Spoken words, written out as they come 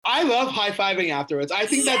I love high-fiving afterwards. I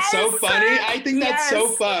think that's so funny. I think that's so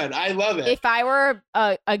fun. I love it. If I were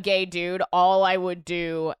a gay dude, all I would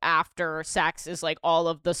do after sex is like all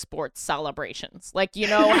of the sports celebrations. Like, you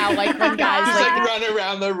know how like when guys just like run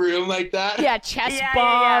around the room like that? Yeah, chest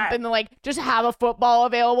bump and like just have a football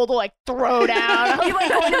available to like throw down. You like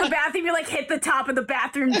go into the bathroom, you like hit the top of the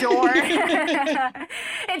bathroom door.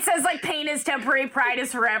 It says like pain is temporary, pride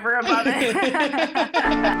is forever above it.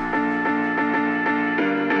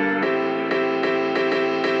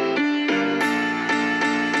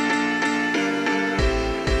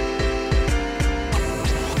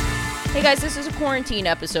 Hey guys, this is a quarantine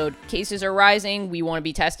episode. Cases are rising. We want to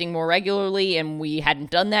be testing more regularly, and we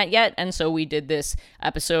hadn't done that yet, and so we did this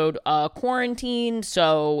episode quarantine.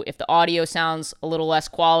 So if the audio sounds a little less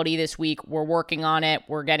quality this week, we're working on it.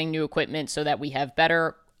 We're getting new equipment so that we have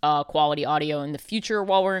better quality audio in the future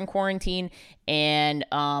while we're in quarantine, and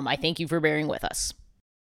I thank you for bearing with us.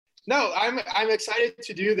 No, I'm excited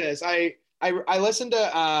to do this. I listened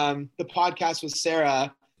to the podcast with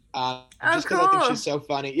Sarah. Just because I think she's so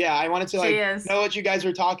funny. Yeah, I wanted to know what you guys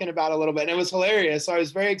were talking about a little bit, and it was hilarious. So I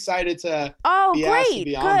was very excited to. Oh, be asked to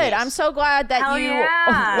be on good! This. I'm so glad that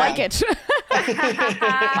like it.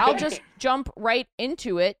 I'll just jump right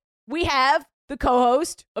into it. We have the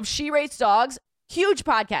co-host of She Rates Dogs, huge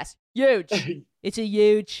podcast, huge. It's a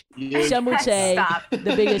huge. Some would say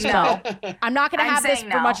the biggest podcast. I'm not going to have this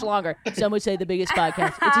for much longer. Some would say the biggest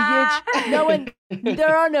podcast. It's a huge.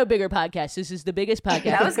 There are no bigger podcasts. This is the biggest podcast.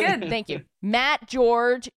 That was good. Thank you. Matt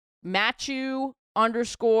George, Matthew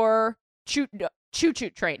 _ choo choo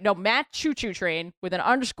train. No, Matt choo choo train with an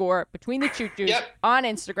underscore between the choo choos on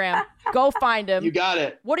Instagram. Go find him. You got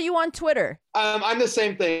it. What are you on Twitter? I'm the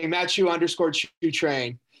same thing. Matthew _ choo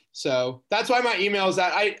train. So that's why my email is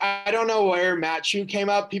that. I don't know where Matt Chu came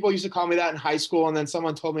up. People used to call me that in high school, and then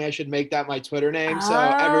someone told me I should make that my Twitter name. So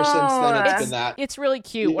ever since then, it's been that. It's really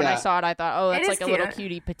cute. When I saw it, I thought, oh, that's like a little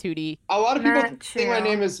cutie patootie. A lot of people think my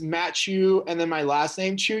name is Matt Chu and then my last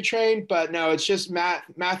name Chu Train, but no, it's just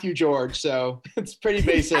Matthew George. So it's pretty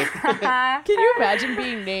basic. Can you imagine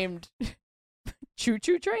being named Choo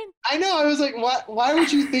Choo Train? I know. I was like, why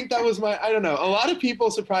would you think that was my, I don't know. A lot of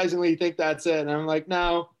people surprisingly think that's it. And I'm like,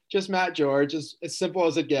 no. Just Matt George, as simple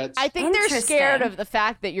as it gets. I think they're scared of the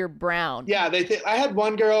fact that you're brown. Yeah, I had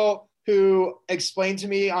one girl who explained to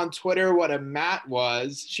me on Twitter what a mat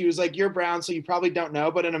was. She was like, "You're brown, so you probably don't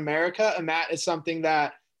know, but in America, a mat is something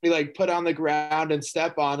that we like put on the ground and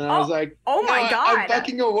step on." And I was like, "Oh my God, I'm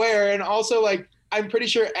fucking aware." And also, like, I'm pretty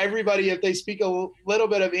sure everybody, if they speak a little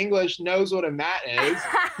bit of English, knows what a mat is.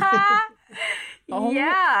 Oh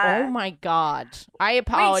my God. I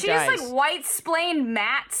apologize. Wait, she just like white-splained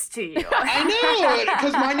mats to you. I know,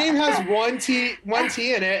 because my name has one T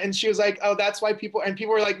in it, and she was like, "Oh, that's why people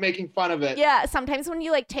were like making fun of it." Yeah, sometimes when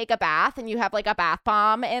you like take a bath and you have like a bath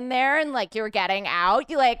bomb in there and like you're getting out,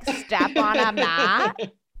 you like step on a mat,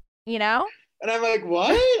 you know? And I'm like,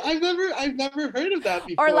 what? I've never heard of that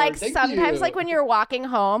before. Or like sometimes like when you're walking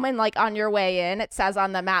home and like on your way in, it says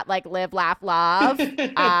on the mat like live, laugh, love. Well,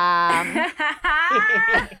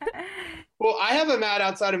 I have a mat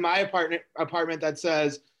outside of my apartment that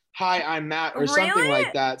says, "Hi, I'm Matt," or something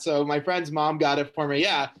like that. So my friend's mom got it for me.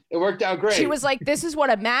 Yeah, it worked out great. She was like, "This is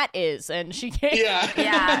what a mat is," and she gave.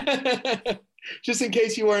 Yeah. Just in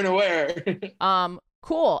case you weren't aware.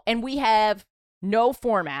 Cool. And we have no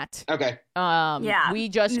format. Okay. We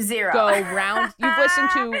just Zero. go round. You've listened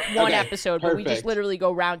to one episode, but we just literally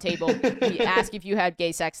go round table. We ask if you had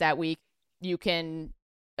gay sex that week. You can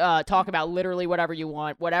talk about literally whatever you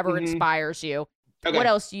want, whatever inspires you. Okay. What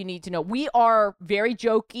else do you need to know? We are very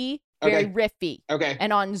jokey, very riffy. Okay.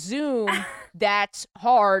 And on Zoom, that's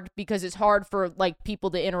hard because it's hard for like people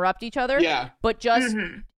to interrupt each other. Yeah. But just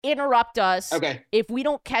interrupt us. Okay. If we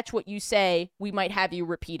don't catch what you say, we might have you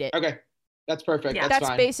repeat it. Okay. That's perfect. Yeah, that's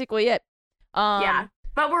fine. Basically it. Yeah.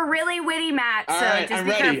 But we're really witty, Matt, so right, just I'm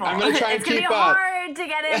be ready. careful. I'm going to try and keep up. It's going to be hard to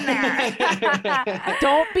get in there.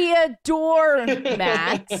 Don't be a door,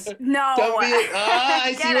 Matt. No. Don't be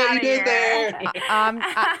I see what you did there.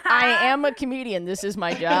 I am a comedian. This is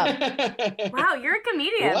my job. Wow, you're a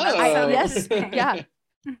comedian. Yes. Yeah.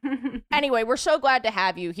 Anyway, we're so glad to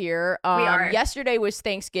have you here. We are. Yesterday was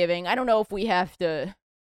Thanksgiving. I don't know if we have to...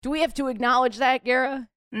 Do we have to acknowledge that, Gara?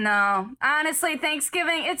 No, honestly,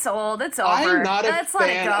 Thanksgiving, it's old. It's over. I'm not a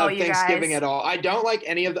fan of Thanksgiving at all. I don't like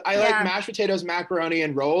any of the. I like mashed potatoes, macaroni,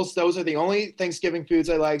 and rolls. Those are the only Thanksgiving foods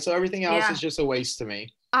I like. So everything else is just a waste to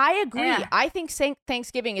me. I agree. Yeah. I think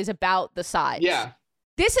Thanksgiving is about the sides. Yeah.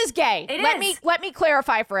 This is gay. Let me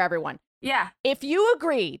clarify for everyone. Yeah. If you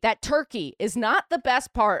agree that turkey is not the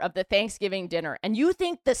best part of the Thanksgiving dinner and you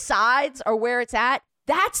think the sides are where it's at,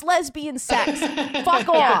 That's lesbian sex. Fuck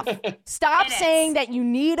off. Stop saying that you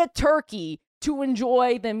need a turkey to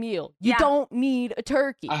enjoy the meal. You don't need a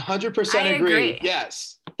turkey. 100% agree.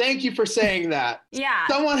 Yes. Thank you for saying that. Yeah.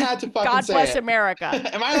 Someone had to fucking God say bless it. America.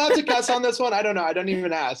 Am I allowed to cuss on this one? I don't know. I don't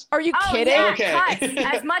even ask. Are you kidding? Yeah, okay. cuss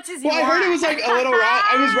as much as you want. I heard it was like a little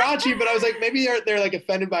I was raunchy, but I was like, maybe they're like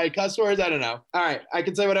offended by cuss words. I don't know. All right. I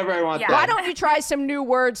can say whatever I want. Yeah. Why don't you try some new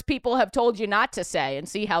words people have told you not to say and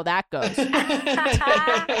see how that goes?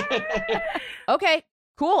 Okay.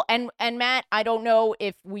 Cool. And Matt, I don't know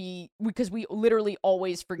if because we literally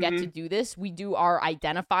always forget to do this. We do our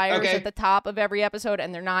identifiers at the top of every episode,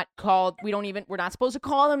 and they're not called, we're not supposed to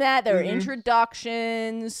call them that. They're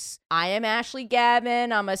introductions. I am Ashley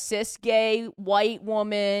Gavin. I'm a cis gay white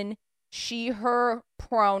woman. She, her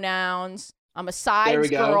pronouns. I'm a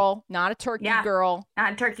sides girl, not a turkey girl.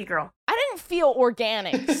 Not a turkey girl. I didn't feel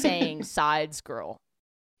organic saying sides girl.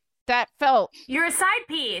 That felt... You're a side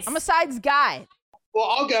piece. I'm a sides guy. Well,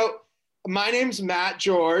 I'll go. My name's Matt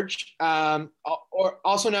George, or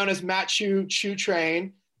also known as Matt Choo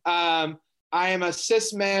Train. I am a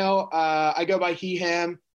cis male. I go by he,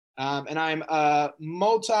 him, and I'm a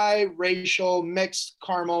multi-racial mixed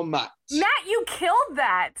caramel mutt. Matt, you killed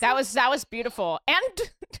that. That was beautiful. And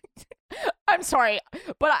I'm sorry,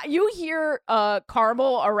 but you hear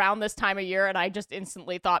caramel around this time of year, and I just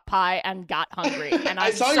instantly thought pie and got hungry. And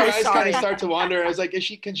I saw your eyes kind of start to wander. I was like, can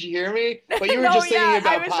she hear me? But you were just thinking about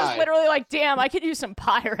pie. I was just literally like, damn, I could use some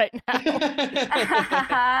pie right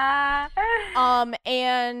now.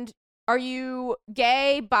 And are you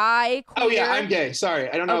gay, bi, queer? Oh yeah, I'm gay. Sorry,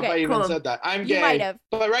 I don't know if I even said that. I'm gay. You might have.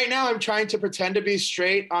 But right now I'm trying to pretend to be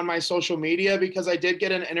straight on my social media because I did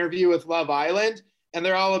get an interview with Love Island. And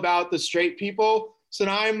they're all about the straight people. So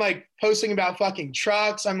now I'm like posting about fucking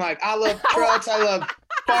trucks. I'm like, I love trucks. I love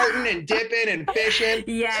farting and dipping and fishing.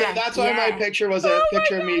 Yeah. So that's why my picture was a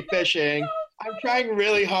picture of me fishing. I'm trying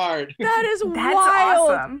really hard. That is That's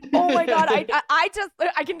wild. Awesome. Oh my God.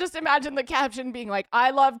 I can just imagine the caption being like,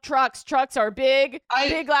 I love trucks. Trucks are big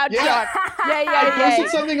loud trucks. I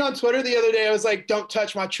posted something on Twitter the other day. I was like, don't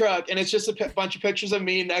touch my truck. And it's just a bunch of pictures of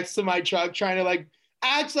me next to my truck trying to like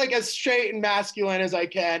act like as straight and masculine as I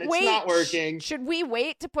can. It's not working. Should we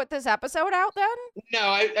wait to put this episode out then? No,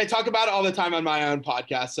 I talk about it all the time on my own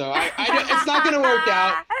podcast, so it's not going to work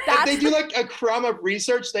out. If they do like a crumb of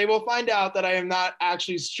research, they will find out that I am not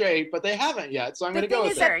actually straight, but they haven't yet, so I'm going to go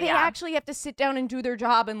with it. The thing is that they actually have to sit down and do their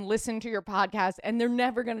job and listen to your podcast, and they're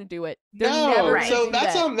never going to do it. So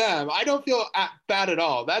that's on them. I don't feel bad at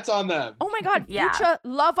all. That's on them. Oh my God, future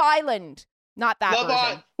Love Island. Not that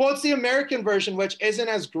version. Well, it's the American version, which isn't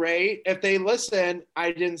as great. If they listen,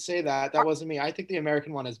 I didn't say that. That wasn't me. I think the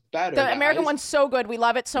American one is better. The American one's so good. We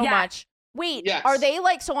love it so much. Wait, are they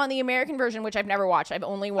like, so on the American version, which I've never watched, I've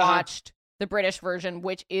only watched the British version,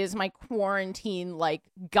 which is my quarantine, like,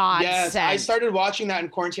 godsend. Yes, I started watching that in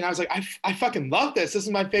quarantine. I was like, I fucking love this. This is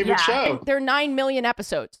my favorite show. There are 9 million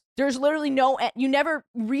episodes. There's literally no end. You never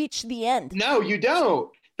reach the end. No, you don't.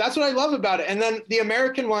 That's what I love about it. And then the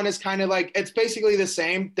American one is kind of like, it's basically the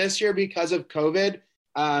same. This year, because of COVID,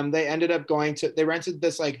 they ended up they rented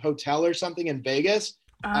this like hotel or something in Vegas.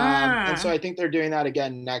 And so I think they're doing that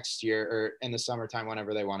again next year or in the summertime,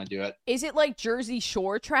 whenever they want to do it. Is it like Jersey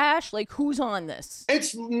Shore trash? Like, who's on this?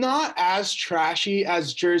 It's not as trashy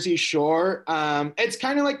as Jersey Shore. It's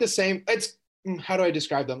kind of like the same. How do I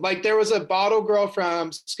describe them? Like, there was a bottle girl from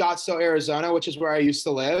Scottsdale, Arizona, which is where I used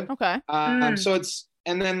to live. Okay.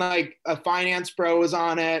 And then like a finance bro was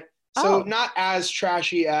on it. So not as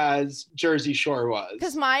trashy as Jersey Shore was.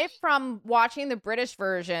 Because from watching the British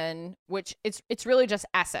version, which it's really just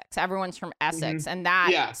Essex. Everyone's from Essex. And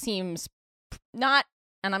that seems not,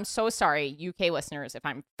 and I'm so sorry, UK listeners, if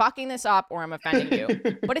I'm fucking this up or I'm offending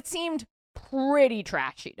you, but it seemed pretty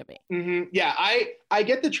trashy to me. Yeah, I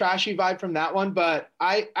get the trashy vibe from that one, but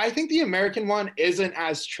I think the American one isn't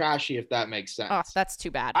as trashy, if that makes sense. Oh, that's too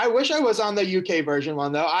bad. I wish I was on the UK version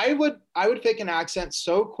one though. I would fake an accent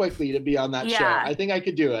so quickly to be on that show. I think I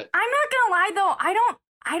could do it. I'm not gonna lie though,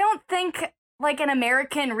 I don't think like an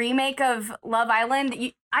American remake of Love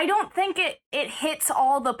Island, I don't think it hits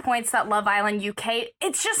all the points that Love Island UK.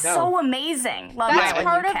 It's just so amazing. That's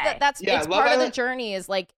part of the journey is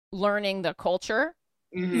like learning the culture.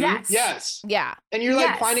 Yes. Yeah. And you're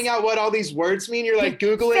like finding out what all these words mean. You're like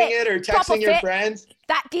Googling it or texting your friends.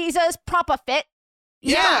 That geezer's proper fit.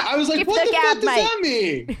 Yeah. I was like, what the fuck does that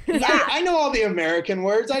mean? I know all the American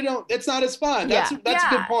words. It's not as fun. That's a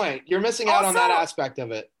good point. You're missing out on that aspect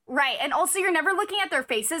of it. Right. And also you're never looking at their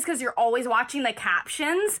faces because you're always watching the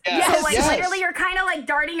captions. Yes. So literally you're kind of like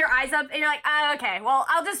darting your eyes up and you're like, oh, okay, well,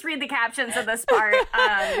 I'll just read the captions of this part.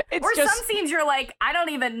 Or some scenes you're like, I don't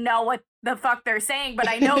even know what the fuck they're saying, but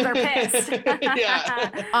I know they're pissed.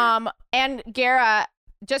 And Gara,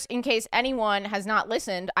 just in case anyone has not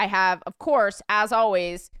listened, I have, of course, as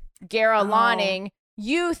always, Gara Lawning,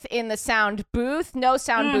 youth in the sound booth. No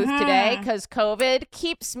sound booth today because COVID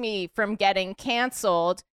keeps me from getting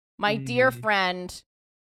canceled. My dear friend,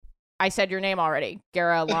 I said your name already,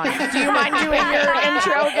 Gara Lawning. Do you mind doing your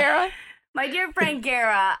intro, Gara? My dear friend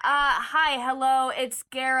Gara. Hi, hello, it's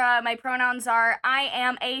Gara. My pronouns are I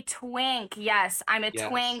am a twink. Yes, I'm a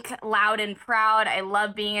twink, loud and proud. I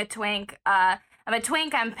love being a twink. I'm a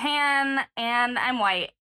twink, I'm pan, and I'm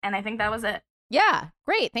white. And I think that was it. Yeah,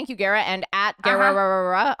 great. Thank you, Gara. And at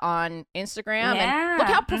Gara on Instagram. Yeah. And look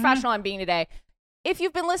how professional I'm being today. If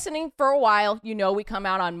you've been listening for a while, you know we come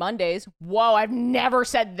out on Mondays. Whoa, I've never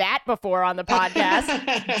said that before on the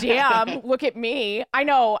podcast. Damn, look at me. I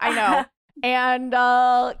know. And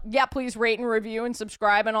please rate and review and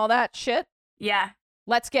subscribe and all that shit. Yeah.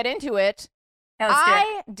 Let's get into it.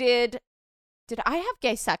 Did I have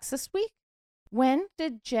gay sex this week? When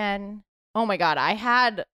did Jen... Oh my God, I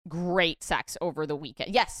had great sex over the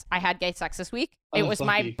weekend. Yes, I had gay sex this week. It was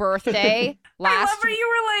my birthday last... I love where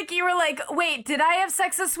you were like, wait, did I have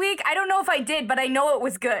sex this week? I don't know if I did, but I know it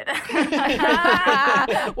was good.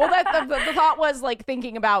 Well, the thought was like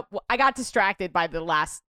thinking about... I got distracted by the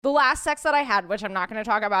last sex that I had, which I'm not going to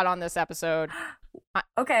talk about on this episode.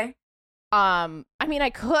 Okay. I mean,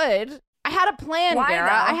 I could. I had a plan,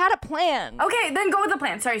 Gara. I had a plan. Okay, then go with the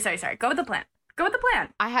plan. Sorry. Go with the plan. Go with the plan.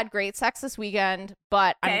 I had great sex this weekend,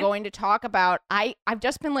 but I'm going to talk about... I've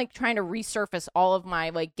just been like trying to resurface all of my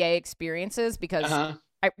like gay experiences because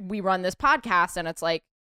we run this podcast and it's like,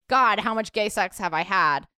 God, how much gay sex have I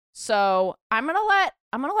had? So I'm gonna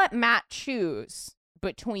let Matt choose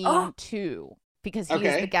between two because he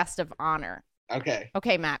is the guest of honor.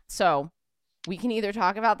 Okay, Matt. So we can either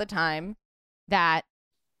talk about the time that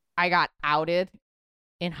I got outed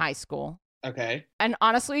in high school. Okay. And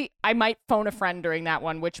honestly, I might phone a friend during that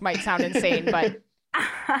one, which might sound insane, but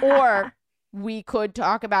or we could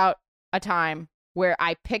talk about a time where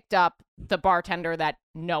I picked up the bartender that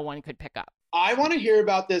no one could pick up. I want to hear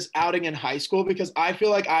about this outing in high school because I feel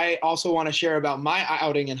like I also want to share about my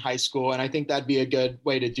outing in high school, and I think that'd be a good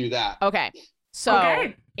way to do that. Okay.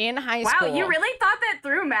 So in high school. Wow, you really thought that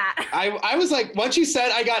through, Matt. I was like, once you said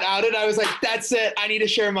I got outed, I was like, that's it. I need to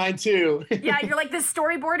share mine too. Yeah, you're like, this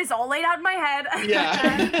storyboard is all laid out in my head.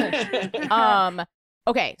 Yeah.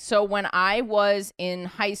 Okay, so when I was in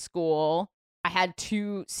high school, I had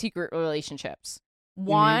two secret relationships.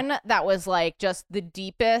 One that was like just the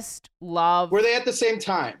deepest love. Were they at the same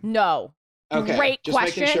time? No. Okay. Great just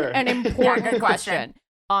question. Making sure. An important question.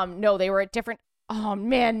 No, they were at different... Oh,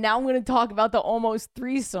 man, now I'm going to talk about the almost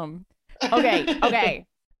threesome. Okay.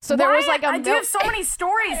 So there was like I do have so many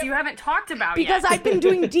stories you haven't talked about because I've been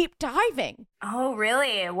doing deep diving. Oh,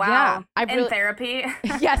 really? Wow. Yeah, in therapy?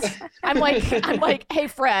 Yes. I'm like, hey,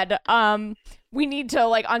 Fred, we need to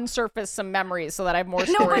like unsurface some memories so that I have more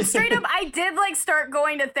stories. No, but straight up, I did like start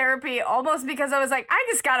going to therapy almost because I was like,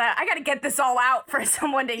 I gotta get this all out for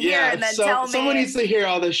someone to hear and then tell me. Someone needs to hear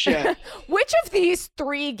all this shit. Which of these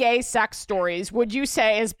 3 gay sex stories would you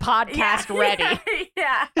say is podcast ready?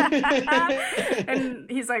 Yeah. And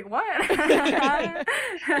he's like, what?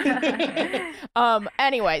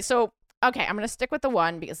 Anyway, so, okay, I'm going to stick with the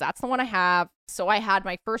one because that's the one I have. So I had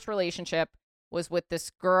my first relationship was with this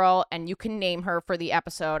girl, and you can name her for the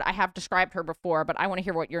episode. I have described her before, but I want to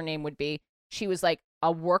hear what your name would be. She was like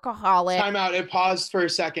a workaholic. Time out. It paused for a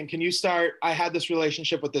second. Can you start? I had this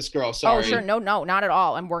relationship with this girl. Sorry. Oh, sure. No, not at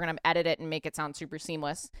all. And we're going to edit it and make it sound super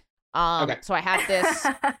seamless. Okay. So I had this.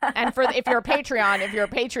 And if you're a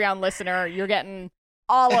Patreon listener, you're getting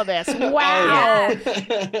all of this. Wow.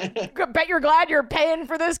 Bet you're glad you're paying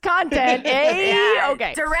for this content, eh? Yeah.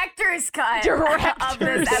 Okay. Director's cut of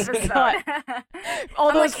this episode.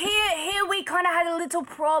 I'm like, here we kind of had a little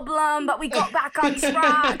problem, but we got back on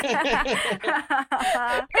track.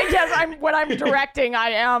 Yes, when I'm directing, I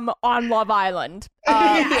am on Love Island.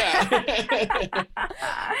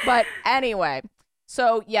 But anyway,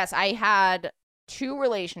 so yes, I had 2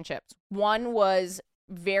 relationships. One was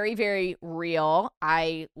very, very real.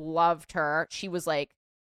 I loved her. She was like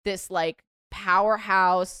this like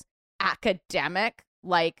powerhouse academic.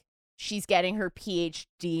 Like she's getting her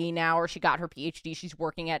PhD now, or she got her PhD. She's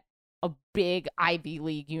working at a big Ivy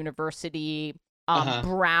League university.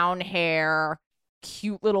 Brown hair,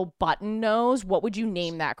 cute little button nose. What would you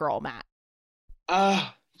name that girl, Matt?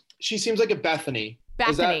 She seems like a Bethany.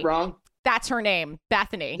 Is that wrong? That's her name,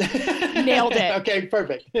 Bethany. Nailed it. Okay,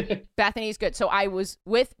 perfect. Bethany's good. So I was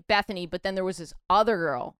with Bethany, but then there was this other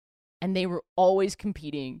girl, and they were always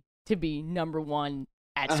competing to be number one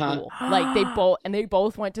at school. Like they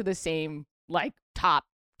both went to the same like top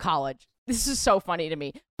college. This is so funny to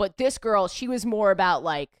me. But this girl, she was more about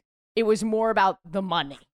it was more about the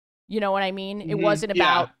money. You know what I mean? It wasn't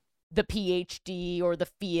about the PhD or the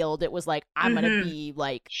field. It was like, I'm going to be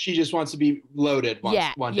like... She just wants to be loaded one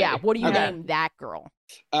day. Yeah. What do you name that girl?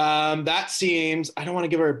 That seems... I don't want to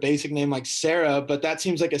give her a basic name like Sarah, but that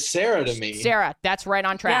seems like a Sarah to me. Sarah. That's right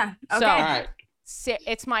on track. Yeah. Okay. So, all right.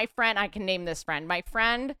 It's my friend. I can name this friend. My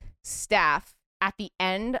friend, Steph, at the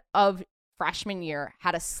end of freshman year,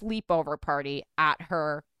 had a sleepover party at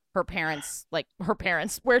her parents,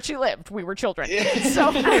 where she lived. We were children.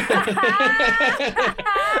 So...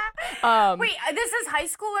 Wait, this is high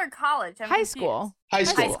school or college? High school. High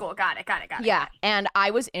school. High school. Got it. Yeah, and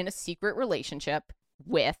I was in a secret relationship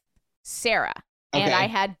with Sarah. Okay. And I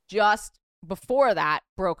had just before that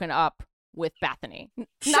broken up with Bethany.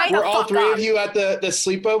 Were all three of you at the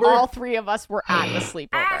sleepover? All three of us were at the sleepover.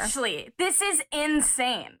 Ashley, this is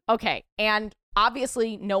insane. Okay, and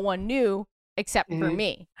obviously no one knew except for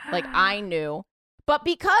me. Like, I knew. But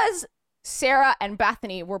because Sarah and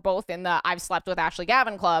Bethany were both in the I've Slept with Ashley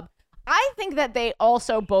Gavin club, I think that they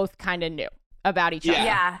also both kind of knew about each other.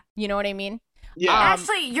 Yeah. You know what I mean? Yeah.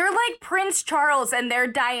 Ashley, you're like Prince Charles and they're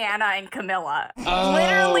Diana and Camilla.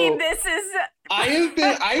 Literally, this is...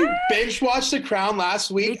 I binge watched The Crown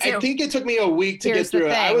last week. I think it took me a week to get through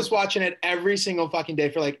it. I was watching it every single fucking day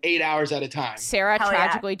for like 8 hours at a time. Sarah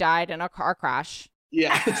tragically died in a car crash.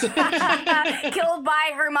 Yeah. Killed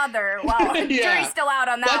by her mother. Well, jury's still out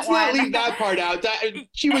on that one. Let's not leave that part out.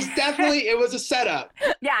 She was definitely, it was a setup.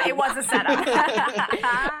 Yeah, it was a setup.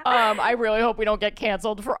 I really hope we don't get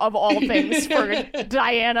canceled of all things for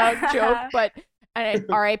Diana joke, but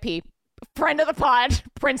R.I.P. Friend of the pod,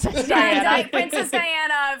 Princess Diana. Princess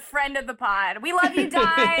Diana, friend of the pod. We love you,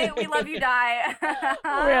 Di. We love you, Di.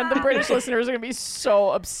 Oh, man, the British listeners are going to be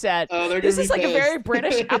so upset. This is like a very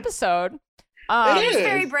British episode. It is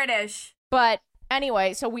very British. But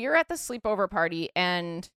anyway, so we were at the sleepover party,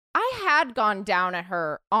 and I had gone down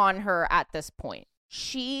on her at this point.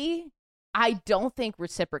 I don't think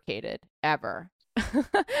reciprocated ever.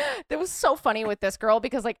 That was so funny with this girl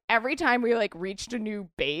because like every time we like reached a new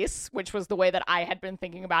base, which was the way that I had been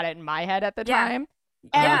thinking about it in my head at the time.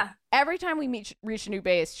 Every time we reached a new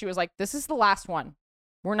base, she was like, "This is the last one.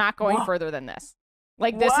 We're not going further than this.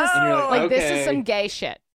 Like this is this is some gay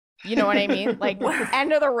shit." You know what I mean? Like,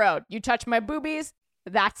 end of the road. You touch my boobies,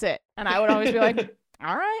 that's it. And I would always be like,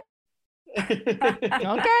 all right.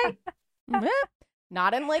 Okay.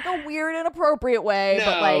 Not in like a weird, inappropriate way,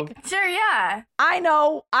 but like, sure, yeah. I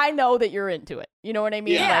know that you're into it. You know what I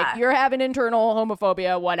mean? Yeah. Like, you're having internal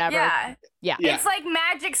homophobia, whatever. Yeah. It's like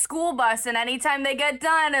Magic School Bus, and anytime they get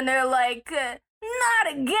done and they're like,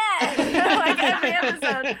 not again. Like every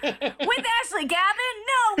episode. With Ashley Gavin?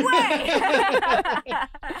 No way.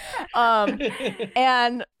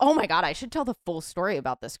 And oh my God, I should tell the full story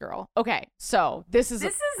about this girl. Okay, so this is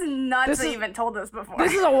nuts that you even told us before.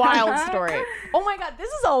 This is a wild story. Oh my God, this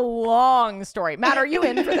is a long story. Matt, are you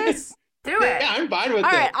in for this? Do it. Yeah, I'm fine with it.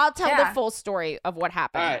 All right, I'll tell the full story of what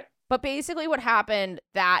happened. All right. But basically what happened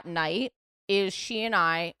that night is she and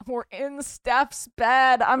I were in Steph's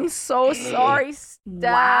bed. I'm so sorry, Steph.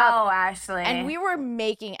 Wow, Ashley. And we were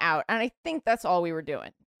making out, and I think that's all we were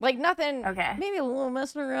doing. Like nothing, maybe a little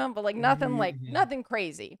messing around, but like nothing nothing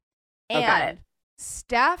crazy. And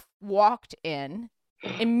Steph walked in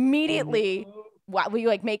immediately. We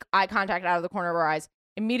like make eye contact out of the corner of our eyes.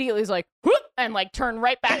 Immediately is like, whoop, and like turn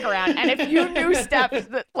right back around. And if you knew Steph,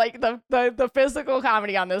 like the physical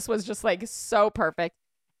comedy on this was just like so perfect.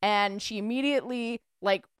 And she immediately,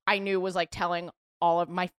 like, I knew was like telling all of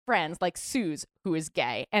my friends, like Suze, who is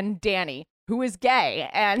gay, and Danny, who is gay.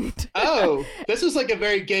 And this was like a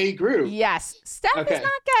very gay group. Yes. Steph is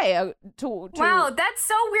not gay. Wow, that's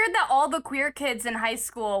so weird that all the queer kids in high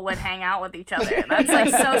school would hang out with each other. That's like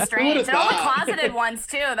so strange. And all the closeted ones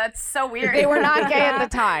too. That's so weird. They were not gay at the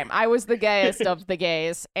time. I was the gayest of the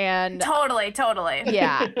gays. And Totally.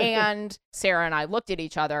 Yeah. And Sarah and I looked at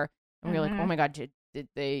each other and we were like, oh my God, did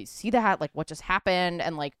they see that? Like, what just happened?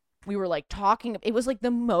 And like, we were like talking. It was like the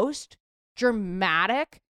most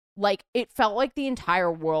dramatic. Like, it felt like the entire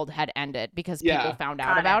world had ended because people found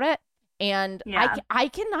out about it. And I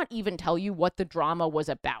cannot even tell you what the drama was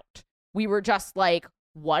about. We were just like,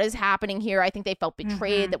 what is happening here? I think they felt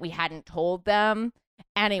betrayed that we hadn't told them.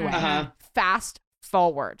 Anyway, fast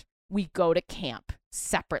forward. We go to camp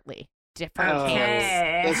separately. different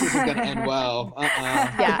camps. This isn't gonna end well.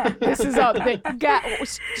 Yeah, this is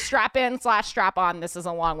strap in / strap on. This is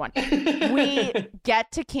a long one. We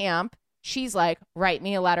get to camp. She's like, write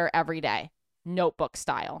me a letter every day, notebook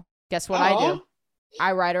style. Guess what I do?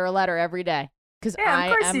 I write her a letter every day because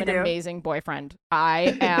I am an amazing boyfriend.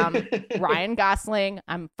 I am Ryan Gosling.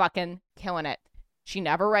 I'm fucking killing it. She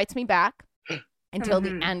never writes me back until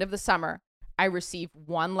the end of the summer. I receive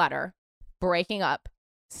one letter breaking up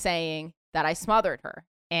saying that I smothered her.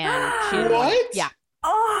 And she What? Yeah.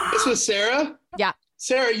 Oh. This was Sarah? Yeah.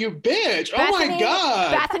 Sarah, you bitch. Bethany, oh my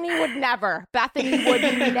God. Bethany would never. Bethany would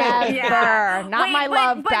never. Yeah. Not my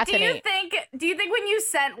love, Bethany. Do you think when you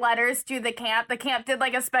sent letters to the camp did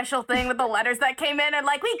like a special thing with the letters that came in and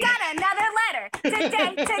like, we got another letter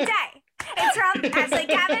today. It's from Ashley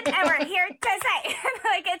Gavin, and we're here to say,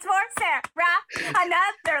 like, it's for Sarah.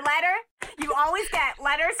 Another letter. You always get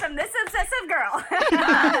letters from this obsessive girl.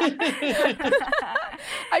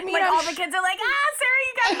 I mean, like, all the kids are like, Sarah,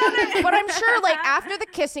 you got another. But I'm sure, like, after the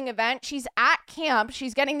kissing event, she's at camp.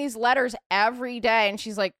 She's getting these letters every day, and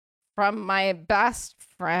she's like, from my best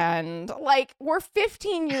friend. Like, we're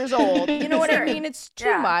 15 years old. You know what I mean? It's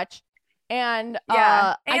too much. And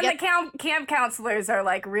the camp counselors are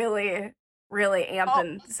like really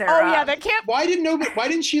amping Sarah. Oh yeah, the camp. Why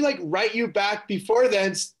didn't she like write you back before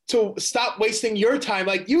then to stop wasting your time?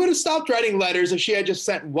 Like you would have stopped writing letters if she had just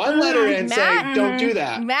sent one letter and saying, "Don't do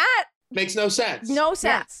that." Matt makes no sense. No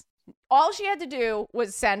sense. Yeah. All she had to do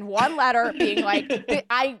was send one letter being like,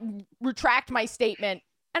 "I retract my statement."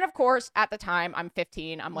 And of course, at the time, I'm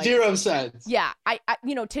 15. I'm like 0 cents. Yeah, I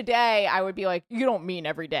today I would be like, you don't mean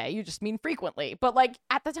every day, you just mean frequently. But like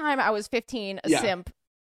at the time, I was 15, a simp,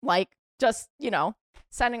 like just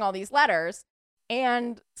sending all these letters.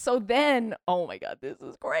 And so then, oh my God, this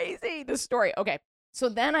is crazy. This story. Okay, so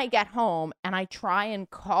then I get home and I try and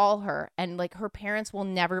call her, and like her parents will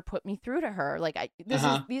never put me through to her. Like these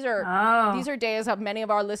are days that many of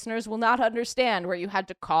our listeners will not understand, where you had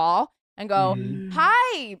to call and go,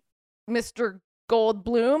 hi, Mr.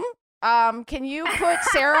 Goldblum. Can you put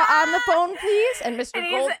Sarah on the phone, please? And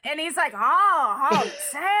he's like,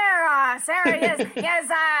 Sarah, yes,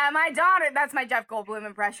 my daughter. That's my Jeff Goldblum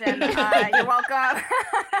impression. You're welcome.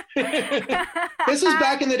 This was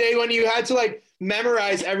back in the day when you had to like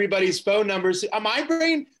memorize everybody's phone numbers. My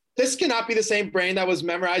brain. This cannot be the same brain that was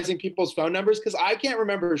memorizing people's phone numbers because I can't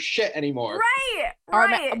remember shit anymore.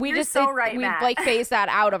 Right. We like phased that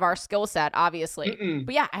out of our skill set, obviously.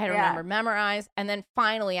 But yeah, I had to remember, memorize. And then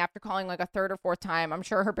finally, after calling like a third or fourth time, I'm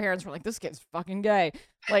sure her parents were like, this kid's fucking gay.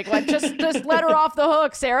 Like just let her off the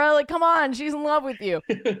hook, Sarah. Like, come on, she's in love with you.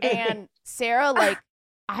 And Sarah, like,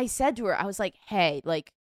 I said to her, I was like, hey,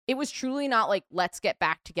 like, it was truly not like, let's get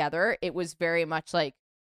back together. It was very much like,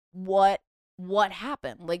 what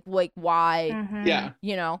happened? Like why? Yeah.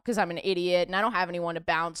 Because I'm an idiot and I don't have anyone to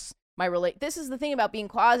bounce my This is the thing about being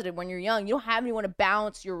closeted when you're young. You don't have anyone to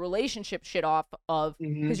bounce your relationship shit off of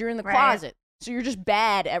because you're in the closet. So you're just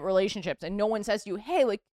bad at relationships and no one says to you, hey,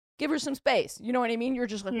 like, give her some space. You know what I mean? You're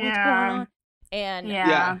just like, what's going on? And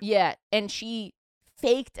yeah. And she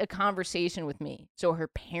faked a conversation with me so her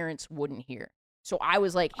parents wouldn't hear. So I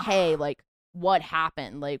was like, hey, like, what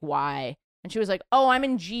happened? Like, why? And she was like, oh, I'm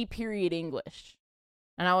in G period English.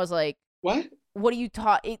 And I was like, what? What do you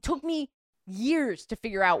taught? It took me years to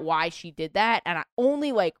figure out why she did that. And I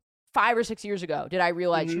only like 5 or 6 years ago did I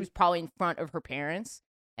realize she was probably in front of her parents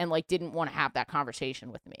and like didn't want to have that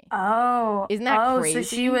conversation with me. Oh. Isn't that crazy?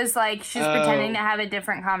 So she was like, she's pretending to have a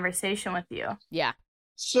different conversation with you. Yeah.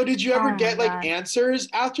 So did you ever get like answers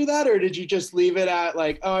after that? Or did you just leave it at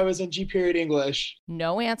like, oh, I was in G period English?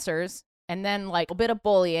 No answers. And then like a bit of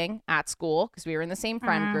bullying at school because we were in the same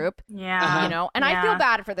friend group. Yeah. And I feel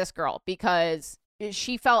bad for this girl because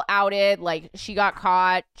she felt outed. Like she got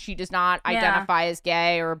caught. She does not identify as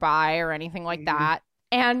gay or bi or anything like that.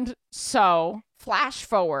 And so flash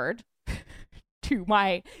forward to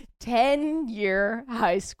my 10-year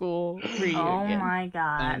high school reunion. Oh my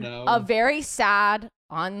God. Oh, no. A very sad,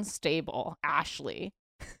 unstable Ashley.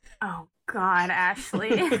 Oh God,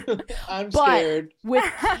 Ashley. I'm scared. With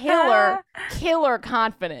killer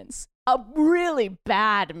confidence. A really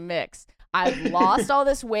bad mix. I've lost all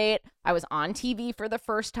this weight. I was on TV for the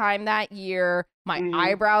first time that year. My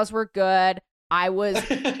eyebrows were good. I was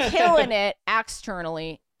killing it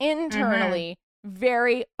externally, internally,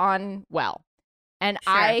 very unwell. And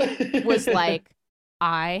I was like,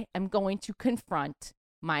 I am going to confront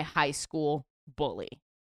my high school bully,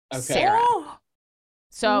 Sarah.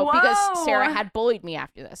 So because Sarah had bullied me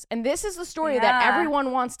after this. And this is the story that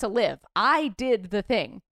everyone wants to live. I did the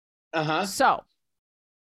thing. So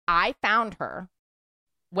I found her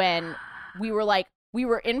when we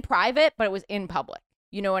were in private, but it was in public.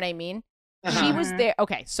 You know what I mean? She was there.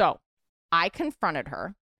 Okay, so I confronted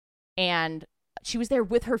her, and she was there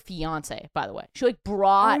with her fiance, by the way. She like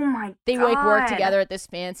brought, they like worked together at this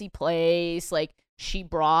fancy place. Like she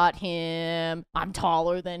brought him. I'm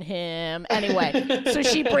taller than him. Anyway, so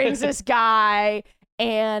she brings this guy,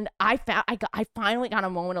 and I finally got a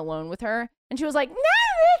moment alone with her, and she was like, like,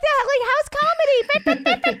 how's comedy?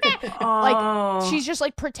 Like she's just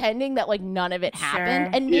like pretending that like none of it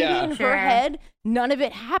happened, and maybe in her head none of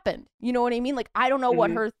it happened. You know what I mean? Like I don't know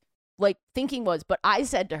what her like thinking was, but I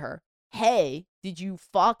said to her, hey, did you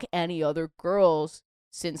fuck any other girls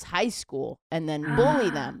since high school and then bully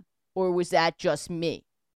them? Or was that just me?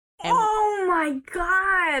 And oh my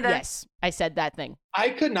God. Yes, I said that thing. I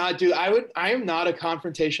could not do, I am not a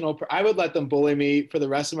confrontational, I would let them bully me for the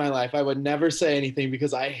rest of my life. I would never say anything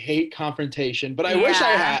because I hate confrontation, but I wish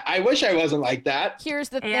I wasn't like that. Here's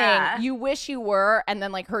the thing. You wish you were, and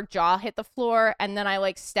then like her jaw hit the floor, and then I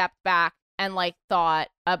like stepped back and like thought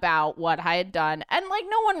about what I had done, and like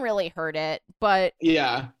no one really heard it, but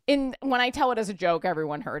when I tell it as a joke,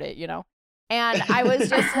 everyone heard it, you know. And I was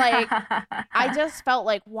just like, I just felt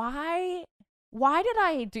like, why did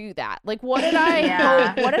I do that? Like, what did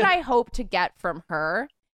I hope to get from her?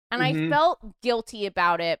 And I felt guilty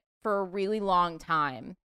about it for a really long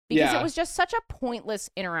time because it was just such a pointless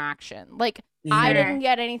interaction. Like, I didn't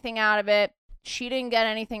get anything out of it. She didn't get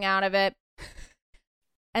anything out of it.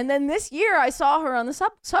 And then this year I saw her on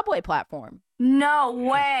the subway platform. No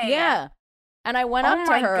way. Yeah. And I went up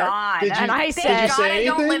to her, and I said, "Thank God I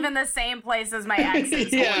don't live in the same place as my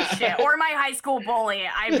exes, holy shit, or my high school bully."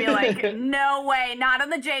 I'd be like, "No way, not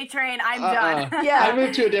on the J train. I'm done." Yeah, I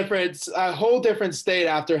moved to a whole different state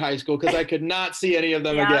after high school because I could not see any of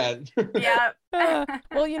them again.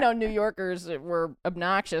 Well, you know, New Yorkers were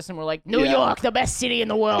obnoxious, and we're like, "New York, the best city in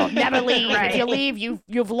the world. Never leave. If you leave,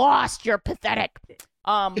 you've lost. You're pathetic."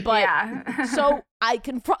 So I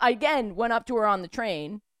again went up to her on the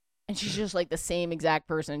train. And she's just like the same exact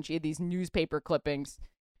person. She had these newspaper clippings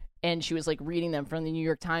and she was like reading them from the New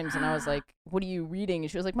York Times. And I was like, what are you reading?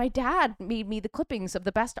 And she was like, my dad made me the clippings of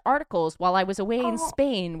the best articles while I was away in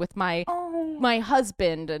Spain with my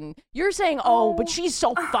husband. And you're saying, but she's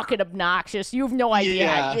so fucking obnoxious. You have no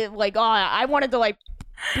idea. Like, I wanted to like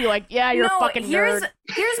be like, yeah, you're a fucking nerd.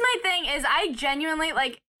 Here's my thing is I genuinely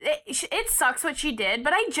like, it sucks what she did,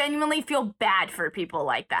 but I genuinely feel bad for people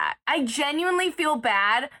like that. I genuinely feel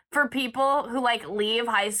bad for people who like leave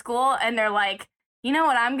high school and they're like, you know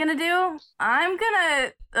what I'm gonna do? I'm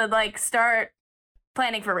gonna like start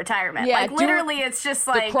planning for retirement. Yeah, like literally, it's just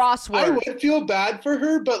like the crossword. I would feel bad for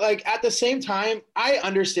her, but like at the same time, I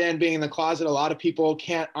understand being in the closet. A lot of people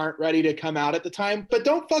aren't ready to come out at the time, but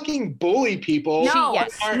don't fucking bully people. No,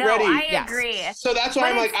 aren't ready. I agree. So that's why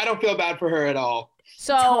I'm like, I don't feel bad for her at all.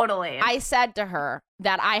 So I said to her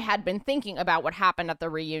that I had been thinking about what happened at the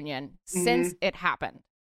reunion since it happened.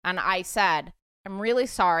 And I said, I'm really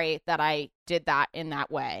sorry that I did that in that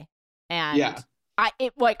way. And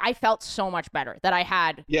I felt so much better that I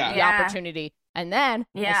had the opportunity. And then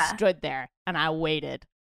I stood there and I waited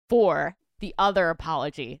for the other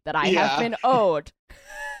apology that I have been owed.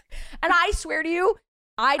 And I swear to you,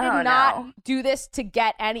 I did not do this to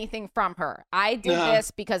get anything from her. I did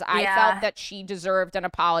this because I felt that she deserved an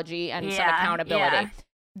apology and some accountability.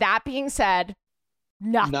 That being said,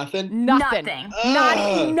 nothing.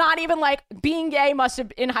 Not even like being gay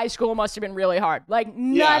in high school must have been really hard. Like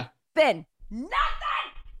nothing.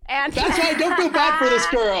 And that's why I don't feel bad for this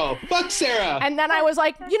girl. Fuck Sarah. And then I was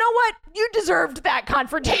like, you know what? You deserved that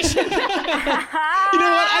confrontation. You know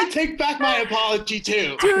what? I take back my apology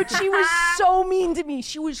too. Dude, she was so mean to me.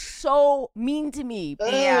 She was so mean to me.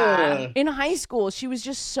 Yeah. In high school, she was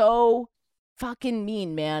just so fucking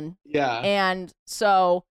mean, man. Yeah. And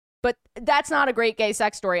so, but that's not a great gay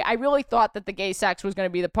sex story. I really thought that the gay sex was going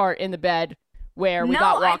to be the part in the bed where we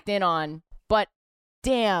got walked in on. But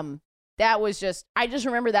damn. That was just, I just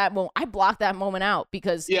remember that moment. I blocked that moment out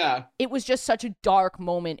because it was just such a dark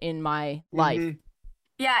moment in my life.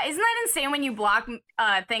 Yeah, isn't that insane when you block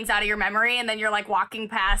things out of your memory and then you're like walking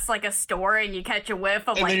past like a store and you catch a whiff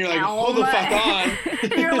of and like then you're Elm. Like, hold the fuck on.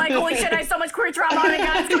 And you're like, holy shit, I have so much queer trauma. Oh my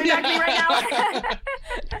God, it's coming back to me right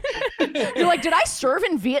now. You're like, did I serve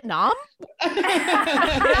in Vietnam?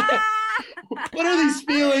 What are these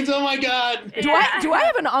feelings? Oh my God. Do I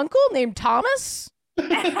have an uncle named Thomas?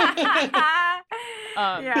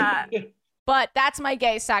 But that's my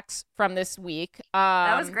gay sex from this week.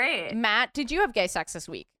 That was great. Matt, did you have gay sex this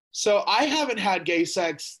week? So I haven't had gay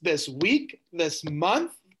sex this week, this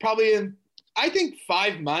month, probably in, I think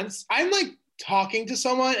 5 months. I'm like talking to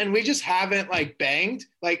someone and we just haven't like banged.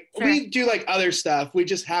 Like we do like other stuff. We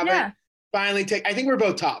just haven't finally I think we're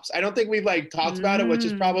both tops. I don't think we've like talked about it, which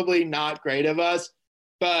is probably not great of us,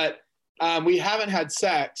 but we haven't had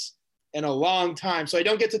sex in a long time. So I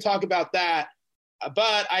don't get to talk about that,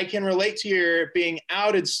 but I can relate to your being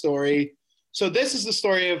outed story. So this is the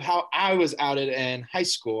story of how I was outed in high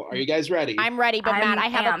school. Are you guys ready? I'm ready, but Matt, I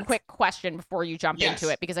have a quick question before you jump into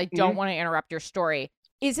it because I don't want to interrupt your story.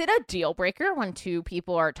 Is it a deal breaker when two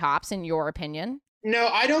people are tops, in your opinion? No,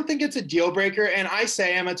 I don't think it's a deal breaker. And I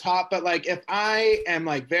say I'm a top, but like if I am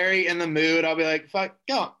like very in the mood, I'll be like, fuck,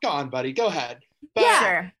 go on, buddy, go ahead. But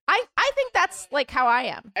yeah, I think that's like how I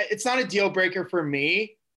am. It's not a deal breaker for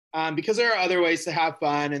me. Because there are other ways to have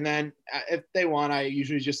fun. And then if they want, I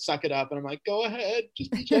usually just suck it up and I'm like, go ahead,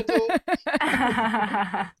 just be gentle.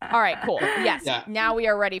 All right, cool. Yes. Yeah. Now we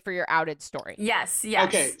are ready for your outed story. Yes.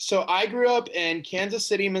 Okay. So I grew up in Kansas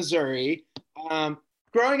City, Missouri.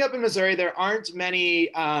 Growing up in Missouri, there aren't many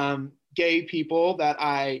gay people that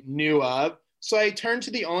I knew of. So I turned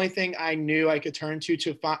to the only thing I knew I could turn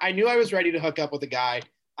to find. I knew I was ready to hook up with a guy.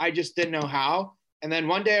 I just didn't know how. And then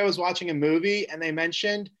one day I was watching a movie and they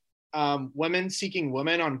mentioned women seeking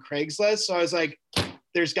women on Craigslist. So I was like,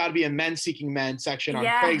 there's got to be a men seeking men section on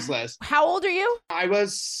Craigslist. How old are you? I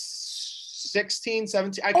was 16,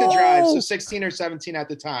 17. I could drive, so 16 or 17 at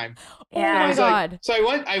the time. Yeah. Oh my God. So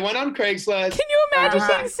I went on Craigslist. Can you imagine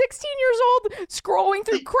being 16 years old scrolling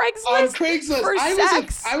through Craigslist? On Craigslist. For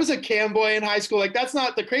sex? I was a cam boy in high school. Like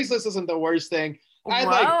the Craigslist isn't the worst thing. I had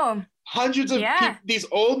like hundreds of people, these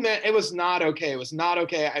old men. It was not okay. It was not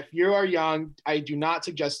okay. If you are young, I do not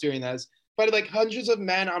suggest doing this. But like hundreds of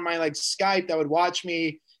men on my like Skype that would watch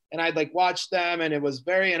me and I'd like watch them and it was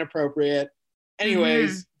very inappropriate.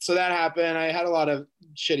 Anyways, so that happened. I had a lot of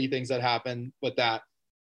shitty things that happened with that.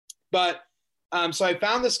 But so I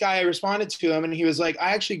found this guy, I responded to him and he was like,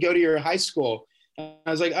 I actually go to your high school. And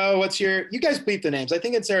I was like, oh, you guys bleep the names. I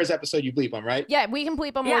think in Sarah's episode you bleep them, right? Yeah, we can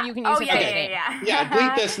bleep them or you can use Yeah,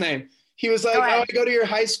 bleep this name. He was like, I go to your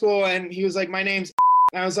high school. And he was like, my name's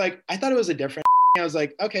and I was like, I thought it was a different I was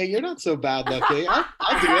like, okay, you're not so bad looking.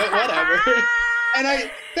 I'll do it, whatever. And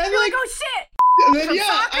then like, oh shit. And then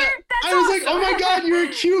I was like, oh my God, you're a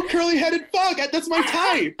cute curly-headed fuck. That's my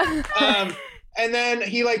type. And then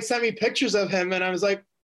he like sent me pictures of him and I was like,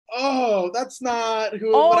 oh, that's not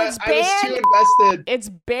who I was too invested. It's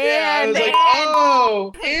banned. Yeah, I was like,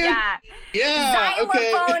 oh, yeah,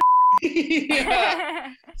 okay. Yeah.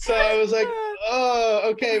 So I was like, oh,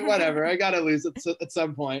 okay, whatever. I gotta lose it at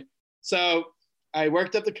some point. So I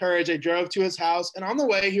worked up the courage. I drove to his house, and on the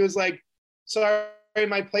way, he was like, sorry,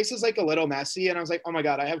 my place is like a little messy. And I was like, oh my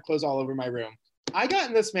God, I have clothes all over my room. I got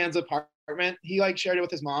in this man's apartment. He like shared it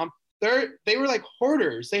with his mom. They were like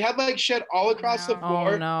hoarders. They had like shit all across the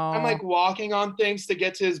floor. Oh, no. I'm like walking on things to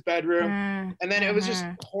get to his bedroom. And then it was just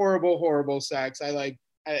horrible, horrible sex.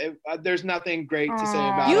 There's nothing great to say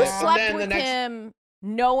about it. You slept with him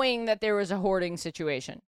knowing that there was a hoarding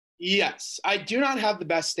situation. Yes, I do not have the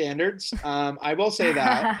best standards. I will say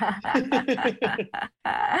that. But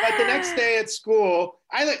the next day at school,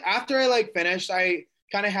 after I finished, I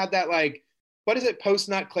kind of had that what is it,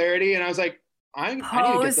 post-nut clarity, and I was like, I need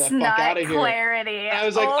to get the fuck out of here. Clarity. And I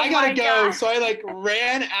was like, I gotta go. God. So I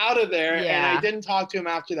ran out of there, and I didn't talk to him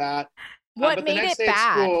after that. What made it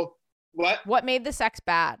bad? School, what made the sex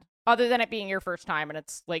bad? Other than it being your first time, and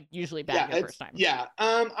it's usually bad your first time. Yeah.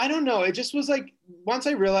 I don't know. It just was once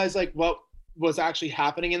I realized what was actually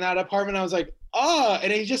happening in that apartment, I was like, oh,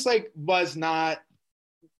 and he just was not.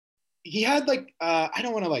 He had I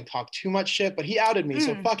don't want to talk too much shit, but he outed me,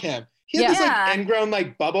 so fuck him. He had this ingrown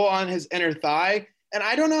bubble on his inner thigh, and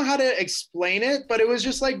I don't know how to explain it, but it was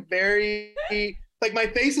just very. My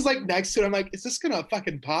face is next to it. I'm like, is this gonna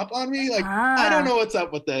fucking pop on me? I don't know what's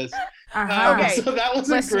up with this. Okay. So that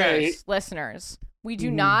wasn't great. Listeners, we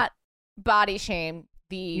do not body shame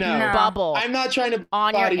the No. bubble. I'm not trying to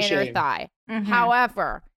on body your inner shame. thigh. Mhm.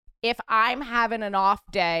 However, if I'm having an off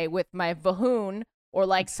day with my vahoon or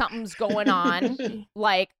something's going on,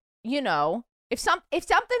 if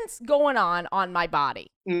something's going on my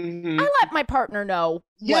body, Mhm. I let my partner know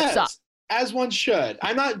what's up. As one should.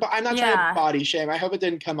 I'm not trying to body shame. I hope it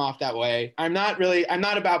didn't come off that way. I'm not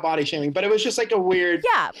about body shaming, but it was just a weird.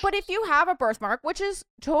 Yeah, but if you have a birthmark, which is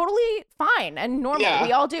totally fine and normal,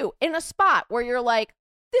 we all do, in a spot where you're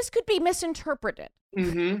this could be misinterpreted.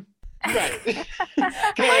 Mm-hmm. Right. Am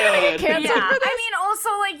I gonna get canceled for this? I mean, also,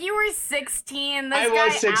 you were 16. This I guy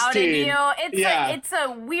was 16. outed you. It's a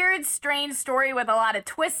weird, strange story with a lot of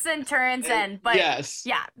twists and turns, but yes.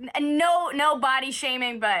 Yeah, no body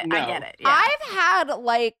shaming, but No. I get it. Yeah. I've had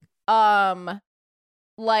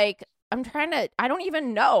I'm trying to, I don't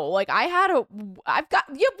even know. Like we've all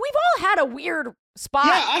had a weird spot.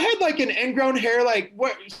 Yeah, I had like an ingrown hair, like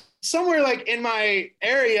somewhere like in my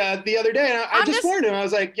area the other day. And I just warned him. I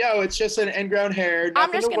was like, yo, it's just an ingrown hair.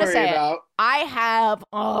 Nothing to worry about. I have,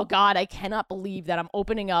 oh God, I cannot believe that I'm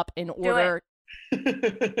opening up in order.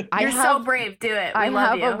 You're so brave. Do it. I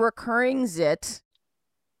have a recurring zit.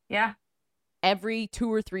 Yeah. Every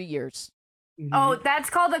 2 or 3 years. Mm-hmm. Oh, that's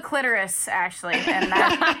called a clitoris, actually, and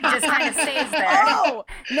that just kind of stays there. Oh,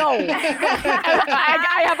 no.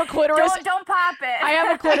 I have a clitoris. Don't pop it. I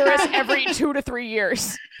have a clitoris every 2 to 3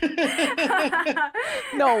 years.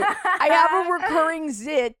 No, I have a recurring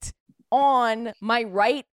zit on my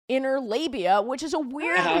right inner labia, which is a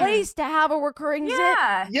weird place to have a recurring zit.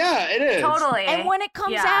 Yeah, it is. Totally. And when it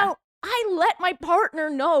comes out, I let my partner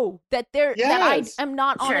know that that I am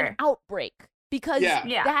not on an outbreak, because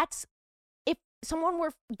that's, if someone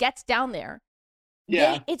gets down there,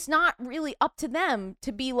 it's not really up to them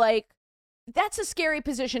to be like, that's a scary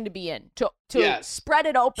position to be in, to spread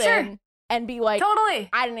it open and be like, totally,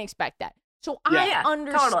 I didn't expect that. So I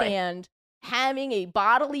understand having a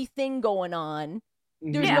bodily thing going on.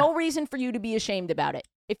 There's no reason for you to be ashamed about it.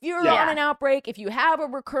 If you're on an outbreak, if you have a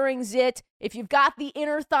recurring zit, if you've got the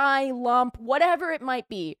inner thigh lump, whatever it might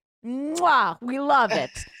be, mwah, we love it.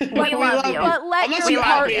 we love you. But let your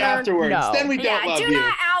partner afterwards. know. Then we don't love you. Do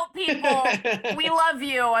not out people. We love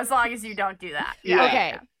you as long as you don't do that. Yeah.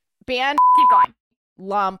 Okay. Band. Keep going.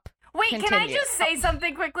 Lump. Wait, can I just say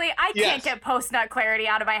something quickly? I can't get post-nut clarity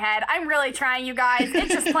out of my head. I'm really trying, you guys.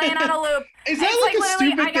 It's just playing on a loop. Is that like a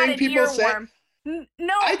stupid thing people say?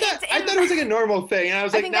 No, I thought it was like a normal thing, and I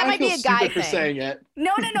was like, now I feel stupid for saying it.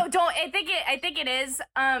 No, don't. I think it is.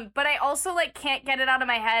 But I also like can't get it out of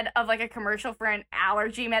my head of like a commercial for an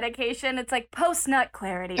allergy medication. It's like post-nut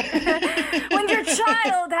clarity when your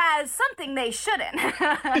child has something they shouldn't.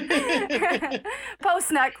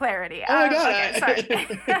 Post-nut clarity. Oh my God! Okay, sorry.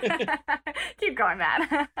 Keep going,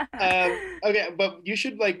 Matt. Okay, but you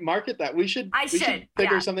should like market that. We should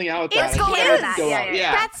figure something out with that.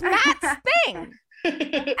 Yeah. That's Matt's thing.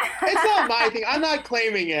 It's not my thing. I'm not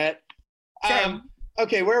claiming it.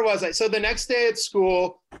 Okay, where was I? So the next day at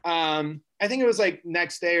school, I think it was like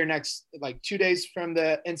next day or next, like 2 days from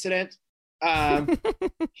the incident.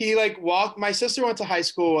 He like walked, my sister went to high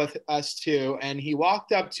school with us too, and he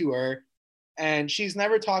walked up to her, and she's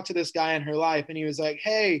never talked to this guy in her life. And he was like,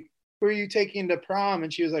 hey, who are you taking to prom?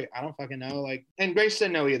 And she was like, I don't fucking know. Like, and Grace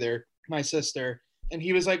didn't know either, my sister. And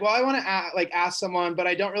he was like, well, I want to ask someone, but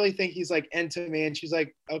I don't really think he's like into me. And she's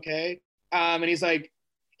like, okay. And he's like,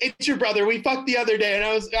 it's your brother. We fucked the other day. And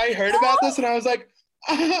I heard about this, and I was like,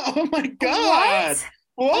 oh my God.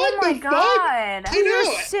 What oh my the God. fuck? I know.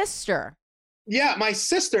 Your sister. Yeah, my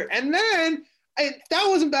sister. And then that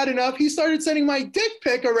wasn't bad enough. He started sending my dick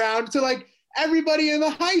pic around to like everybody in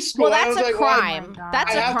the high school. Well, that's a like, crime. Well,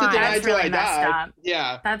 that's a crime. I have to deny till I die.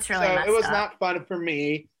 Yeah. That's really messed up. So it was not fun for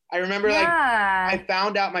me. I remember like I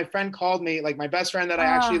found out, my friend called me, like my best friend that I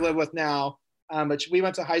actually live with now, but we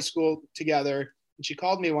went to high school together, and she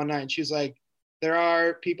called me one night and she's like, there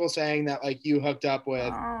are people saying that like you hooked up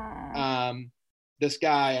with this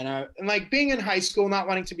guy, and like being in high school, not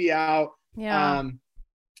wanting to be out. Yeah.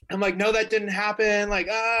 I'm like, no, that didn't happen. Like,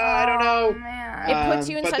 I don't know. Man. It puts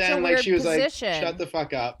you in such a weird she was position. Like, shut the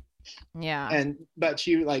fuck up. Yeah. But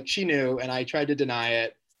she knew, and I tried to deny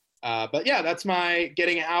it. But yeah, that's my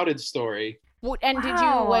getting outed story. And did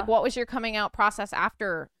you like, what was your coming out process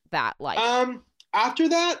after that? Like, after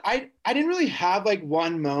that, I didn't really have like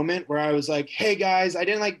one moment where I was like, hey guys, I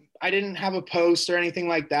didn't have a post or anything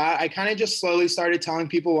like that. I kind of just slowly started telling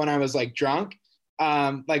people when I was like drunk,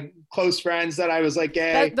 like close friends, that I was like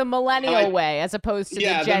gay. The millennial way, as opposed to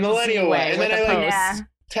the Gen millennial Z way. And then I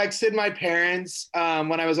texted my parents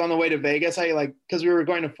when I was on the way to Vegas. Because we were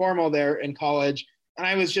going to formal there in college. And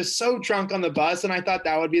I was just so drunk on the bus, and I thought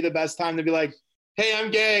that would be the best time to be like, hey, I'm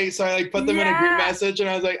gay. So I like put them in a group message, and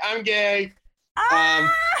I was like, I'm gay. And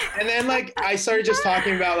then like I started just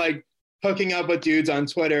talking about like hooking up with dudes on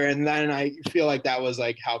Twitter, and then I feel like that was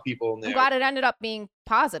like how people knew. I'm glad it ended up being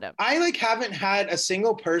positive. I like haven't had a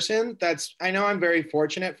single person I know I'm very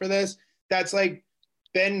fortunate for this, that's like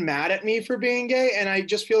been mad at me for being gay, and I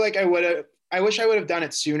just feel like I wish I would have done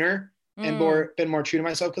it sooner. And been more true to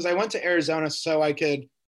myself, because I went to Arizona so I could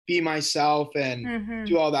be myself and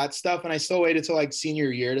do all that stuff. And I still waited till like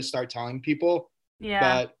senior year to start telling people.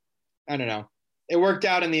 Yeah. But I don't know. It worked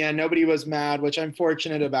out in the end. Nobody was mad, which I'm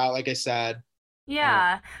fortunate about, like I said.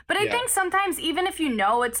 Yeah. But I think sometimes even if you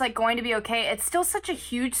know it's like going to be okay, it's still such a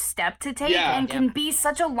huge step to take and can be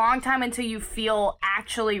such a long time until you feel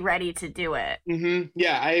actually ready to do it.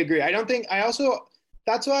 Yeah, I agree.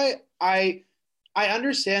 That's why I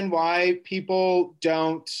understand why people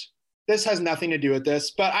don't. This has nothing to do with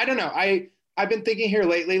this, but I don't know. I've been thinking here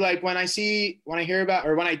lately, like let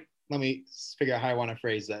me figure out how I want to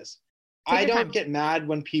phrase this. I don't get mad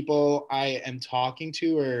when people I am talking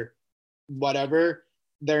to or whatever,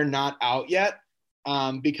 they're not out yet,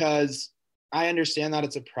 because I understand that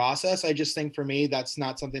it's a process. I just think for me, that's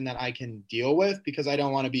not something that I can deal with because I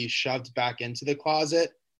don't want to be shoved back into the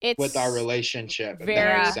closet with our relationship.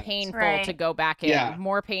 Very painful to go back in.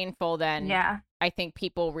 More painful than I think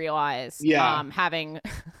people realize. Having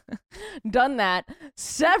done that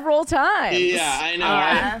several times. Yeah, I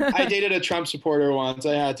know. I dated a Trump supporter once.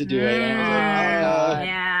 I had to do it. And I was like,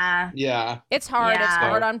 yeah. It's hard. Yeah. It's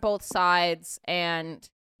hard on both sides. And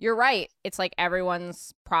you're right. It's like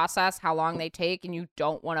everyone's process, how long they take, and you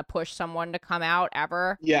don't want to push someone to come out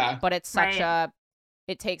ever. Yeah. But it's such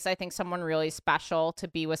it takes, I think, someone really special to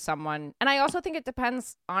be with someone. And I also think it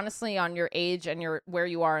depends, honestly, on your age and where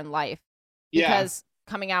you are in life. Because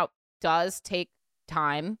coming out does take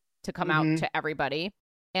time to come out to everybody.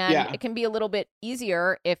 And it can be a little bit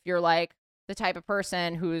easier if you're like the type of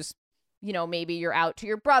person who's, you know, maybe you're out to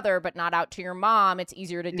your brother, but not out to your mom. It's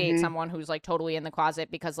easier to date someone who's like totally in the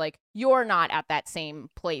closet because like you're not at that same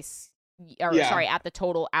place or at the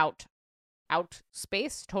total out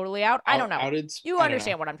space, totally out. I don't know. You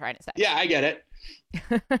understand what I'm trying to say. Yeah, I get it.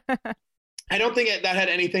 I don't think that had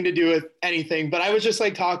anything to do with anything, but I was just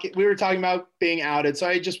like we were talking about being outed. So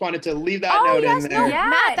I just wanted to leave that note in there.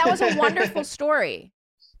 Matt, that was a wonderful story.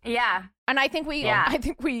 Yeah. And I think we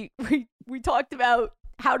talked about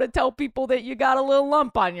how to tell people that you got a little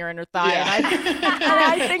lump on your inner thigh. Yeah. And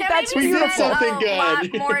I think that's beautiful. Something good. A lot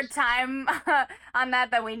more time on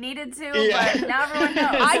that than we needed to, but now everyone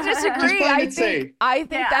knows. I disagree. I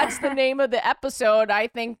think that's the name of the episode. I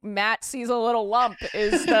think Matt sees a little lump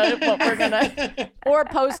is what we're gonna, or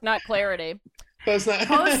post-nut clarity. Post-nut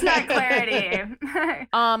clarity.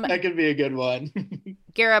 That could be a good one.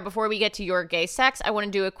 Gara, before we get to your gay sex, I want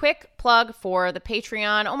to do a quick plug for the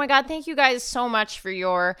Patreon. Oh my God, thank you guys so much for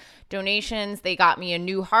your donations. They got me a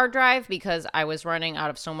new hard drive because I was running out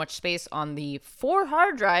of so much space on the 4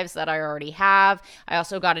 hard drives that I already have. I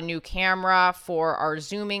also got a new camera for our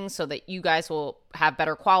Zooming so that you guys will have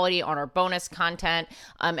better quality on our bonus content.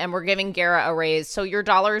 And we're giving Gara a raise. So your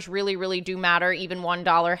dollars really, really do matter. Even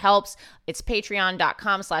 $1 helps. It's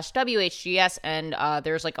patreon.com/WHGS. And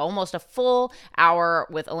there's like almost a full hour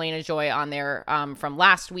with Elena Joy on there from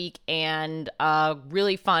last week, and a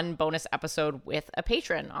really fun bonus episode with a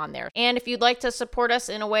patron on there. And if you'd like to support us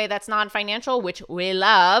in a way that's non-financial, which we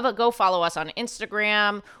love, go follow us on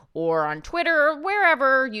Instagram or on Twitter, or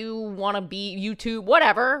wherever you want to be, YouTube,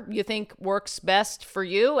 whatever you think works best for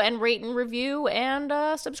you, and rate and review and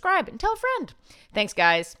subscribe and tell a friend. Thanks,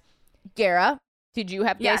 guys. Gara, did you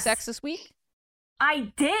have gay sex this week?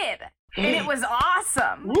 I did. And it was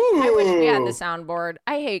awesome. Ooh. I wish we had the soundboard.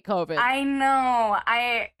 I hate COVID. I know.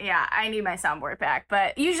 I need my soundboard back.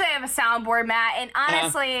 But usually I have a soundboard, Matt. And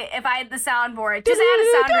honestly, if I had the soundboard, just add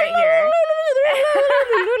a sound right here.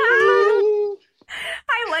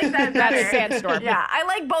 I like that better. That's a sandstorm. Yeah, I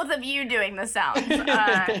like both of you doing the sounds.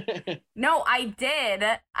 No, I did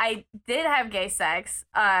have gay sex.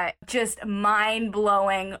 Just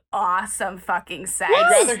mind-blowing, awesome fucking sex. I'd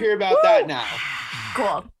rather hear about that now.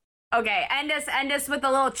 Cool. Okay, end us with a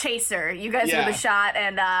little chaser. You guys are the shot,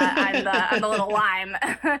 and I'm the little lime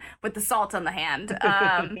with the salt on the hand.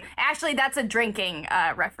 Actually, that's a drinking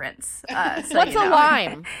reference. So What's a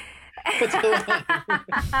lime?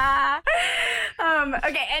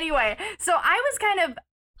 Okay, anyway, so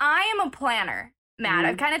I am a planner, Matt.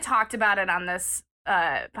 I've kind of talked about it on this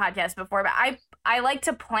podcast before, but I like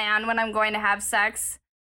to plan when I'm going to have sex.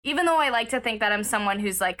 Even though I like to think that I'm someone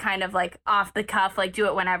who's like kind of like off the cuff, like do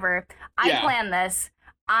it whenever, I plan this.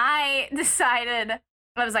 I decided,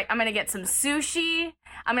 I was like, I'm going to get some sushi.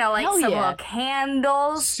 I'm going to light some little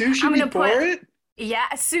candles. Sushi before it? Yeah,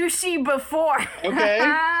 sushi before. Okay.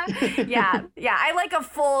 Yeah. I like a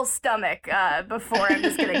full stomach before I'm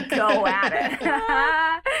just going to go at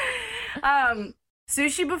it.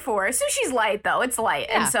 Sushi before. Sushi's light, though. It's light.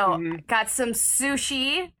 Yeah. And so got some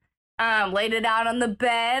sushi. Laid it out on the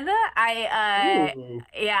bed. I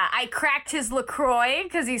cracked his LaCroix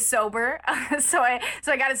because he's sober. So I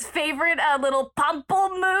got his favorite little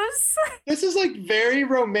pamplemousse. This is like very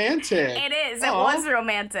romantic. It is. It was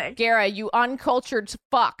romantic. Gara, you uncultured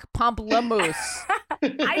fuck. Pamplemousse.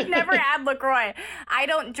 I've never had LaCroix. I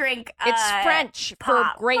don't drink. It's French for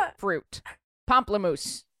grapefruit.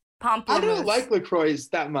 Pamplemousse. I don't like LaCroix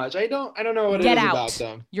that much. I don't know what it is about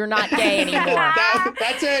them. You're not gay anymore.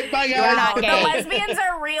 That's it. Bye, guys. You're not gay. The lesbians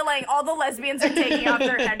are reeling. All the lesbians are taking off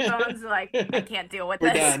their headphones. Like, I can't deal with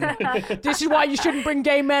this. This is why you shouldn't bring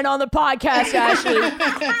gay men on the podcast, Ashley.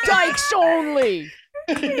 Dykes only.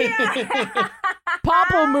 Yeah.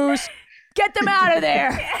 Pamplemousse, get them out of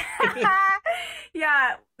there.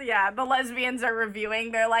 Yeah, the lesbians are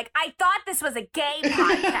reviewing. They're like, I thought this was a gay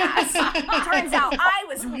podcast. Turns out I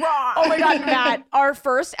was wrong. Oh my God, Matt, our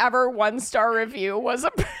first ever 1-star review was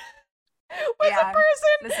a person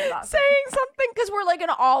saying something, because we're like an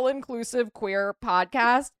all-inclusive queer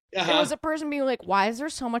podcast. It was a person being like, why is there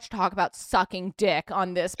so much talk about sucking dick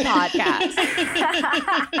on this podcast?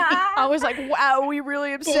 I was like, wow, we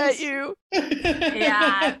really upset you.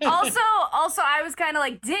 Yeah. Also, I was kind of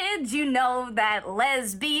like, did you know that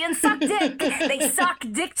lesbians suck dick? They suck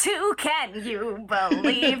dick too. Can you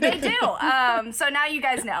believe they do? So now you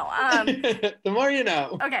guys know. The more you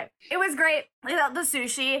know. Okay. It was great. We got the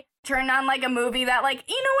sushi. Turned on like a movie that, like,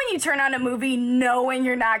 you know when you turn on a movie knowing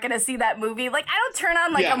you're not gonna see that movie? Like, I don't turn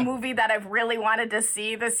on like a movie that I've really wanted to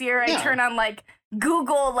see this year. I turn on like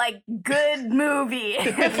Google like good movie.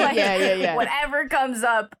 Like, whatever comes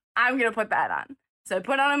up, I'm gonna put that on. So I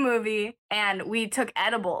put on a movie and we took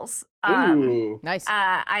edibles. Ooh, nice.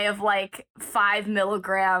 I have like 5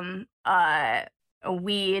 milligram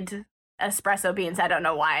weed espresso beans. I don't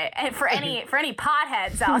know why. And for any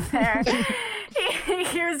potheads out there,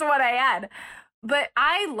 here's what I had. But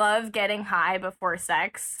I love getting high before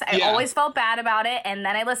sex. I always felt bad about it. And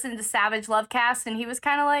then I listened to Savage Lovecast, and he was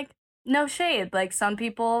kind of like, no shade. Like, some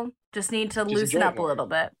people just need to loosen up a little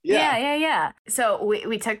bit. Yeah. So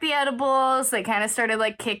we took the edibles. They kind of started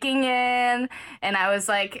like kicking in, and I was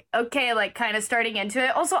like, okay, like kind of starting into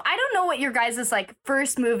it. Also, I don't know what your guys' like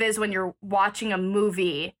first move is when you're watching a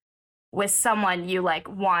movie with someone you like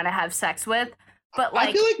want to have sex with, but like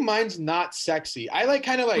I feel like mine's not sexy. I like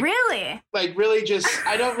kind of like really just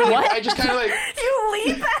I don't really I just kind of like you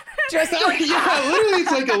leap at just literally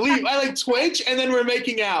it's like a leap. I like twitch and then we're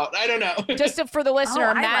making out. I don't know. Just for the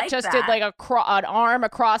listener, Matt just did like an arm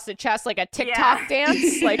across the chest like a TikTok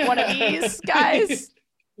dance, like one of these guys.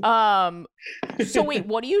 So wait,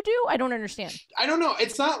 what do you do? I don't understand. I don't know.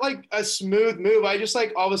 It's not like a smooth move. I just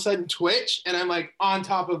like all of a sudden twitch and I'm like on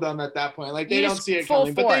top of them at that point. Like they don't see it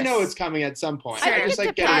coming, but they know it's coming at some point. I just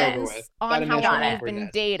like get it over with. On how long you've been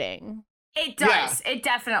dating. It does. Yeah. It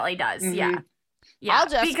definitely does. Mm-hmm. Yeah. I'll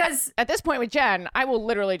just, because at this point with Jen, I will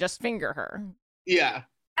literally just finger her. Yeah.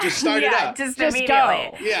 Just start it up. Just go.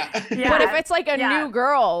 Yeah. But if it's like a new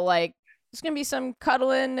girl, like it's going to be some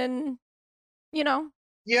cuddling and, you know.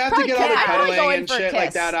 You have to get all the cuddling and shit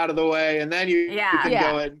like that out of the way, and then you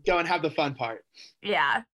can go and have the fun part.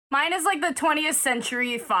 Yeah. Mine is like the 20th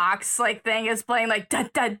Century Fox like thing is playing like da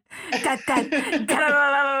da da da da da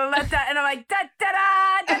da, and I'm like da da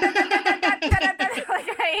da da da da da da, like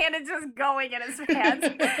my hand is just going in his pants.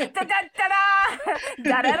 Da da da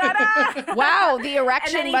da da da da. Wow, the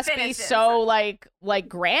erection must be so like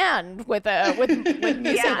grand with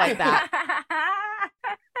music like that.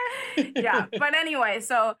 Yeah, but anyway,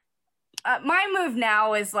 so my move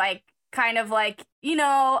now is like kind of like, you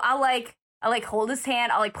know, I like hold his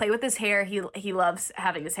hand, I'll like play with his hair. He loves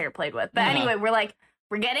having his hair played with. But anyway,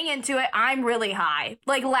 we're getting into it. I'm really high,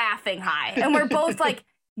 like laughing high, and we're both like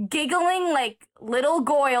giggling like little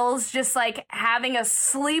goyles, just like having a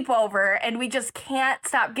sleepover, and we just can't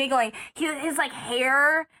stop giggling. His like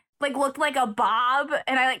hair like looked like a bob,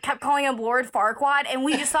 and I like kept calling him Lord Farquaad, and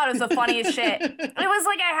we just thought it was the funniest shit. It was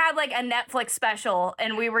like I had like a Netflix special,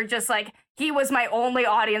 and we were just like, he was my only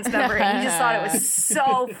audience member, and he just thought it was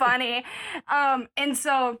so funny. And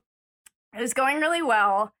so it was going really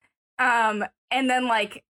well. And then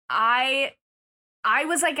like I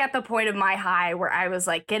was like at the point of my high where I was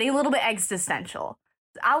like getting a little bit existential.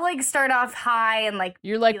 I'll like start off high and like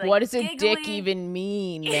you're like, what does a dick even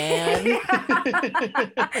mean, man?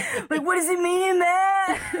 Like, what does it mean,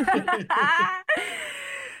 man? That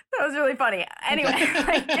was really funny. Anyway,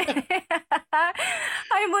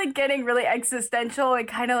 I'm like getting really existential and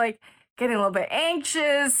kind of like getting a little bit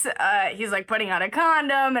anxious. He's like putting on a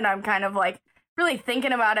condom, and I'm kind of like really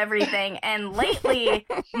thinking about everything. And lately,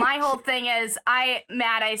 my whole thing is, I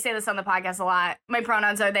say this on the podcast a lot. My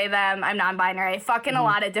pronouns are they, them. I'm non-binary. I fuck in a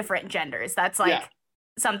lot of different genders. That's like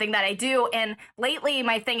something that I do. And lately,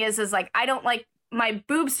 my thing is like, I don't like my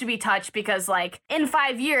boobs to be touched because like in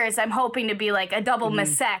 5 years, I'm hoping to be like a double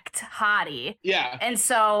mastect hottie. Yeah. And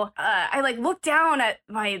so I like look down at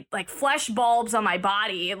my like flesh bulbs on my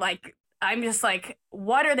body. Like, I'm just like,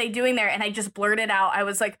 what are they doing there? And I just blurted out. I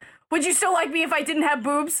was like, would you still like me if I didn't have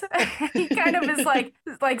boobs? He kind of is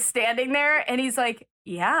like standing there, and he's like,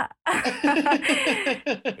 yeah.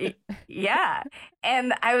 Yeah.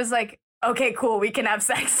 And I was like, okay, cool, we can have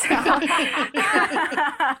sex.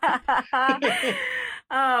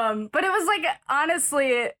 But it was like,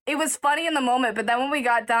 honestly, it was funny in the moment. But then when we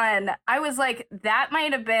got done, I was like, that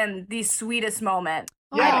might have been the sweetest moment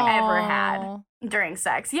I've ever had during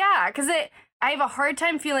sex. Yeah, because I have a hard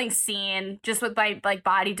time feeling seen just with my like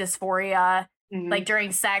body dysphoria, like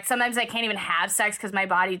during sex. Sometimes I can't even have sex because my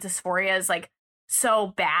body dysphoria is like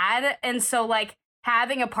so bad. And so like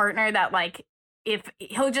having a partner that like, if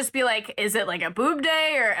he'll just be like, is it like a boob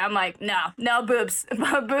day? Or I'm like, no boobs.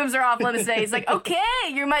 Boobs are off limits today. He's like, okay,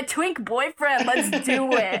 you're my twink boyfriend. Let's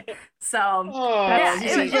do it. So yeah,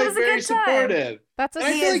 it was a good supportive. Time. That's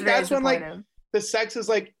I feel like that's when like the sex is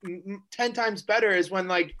like 10 times better is when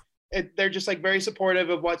like they're just like very supportive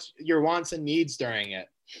of what's your wants and needs during it.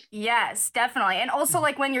 Yes, definitely. And also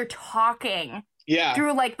like when you're talking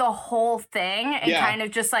through like the whole thing and kind of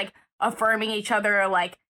just like affirming each other or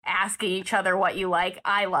like asking each other what you like.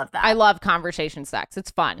 I love that. I love conversation sex. It's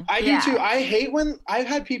fun. I do too. I hate when I've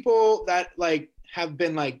had people that like have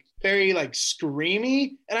been like very like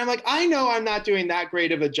screamy and I'm like, I know I'm not doing that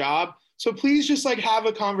great of a job. So please just like have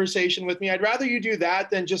a conversation with me. I'd rather you do that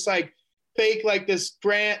than just like fake like this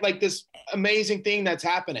grand, like this amazing thing that's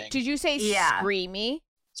happening. Did you say screamy?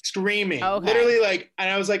 Screaming. Okay. Literally like, and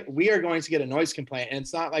I was like, we are going to get a noise complaint. And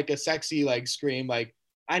it's not like a sexy like scream, like,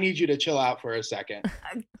 I need you to chill out for a second.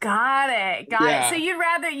 Got it. So you'd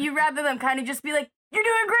rather them kind of just be like, you're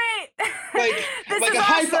doing great. Like, this like is a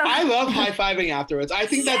awesome. I love high-fiving afterwards. I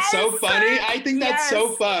think that's so funny. I think that's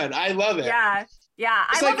so fun. I love it. Yeah,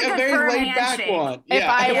 it's I like love a very laid back one. If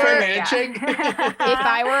I were handshake. If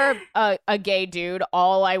I were a gay dude,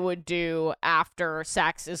 all I would do after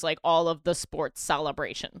sex is like all of the sports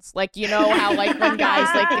celebrations. Like, you know how like when guys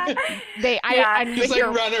like I just like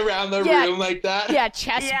run around the room like that. Yeah,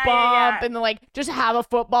 chest bump and then like just have a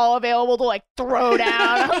football available to like throw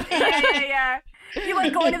down. Yeah. You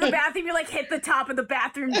like go into the bathroom, you like hit the top of the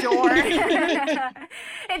bathroom door.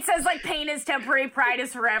 It says like pain is temporary, pride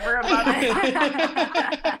is forever above it.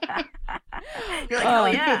 You're like, oh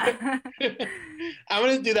yeah. I'm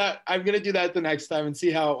gonna do that. I'm gonna do that the next time and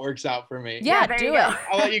see how it works out for me. Yeah, do it.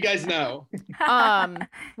 I'll let you guys know.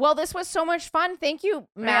 Well, this was so much fun. Thank you,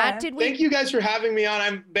 Matt. Thank you guys for having me on.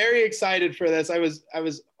 I'm very excited for this. I was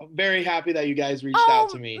very happy that you guys reached out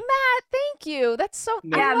to me. Matt, thank you. That's so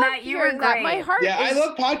Matt, you were great. My heart I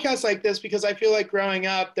love podcasts like this because I feel like growing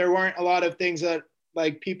up there weren't a lot of things that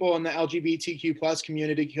like people in the LGBTQ plus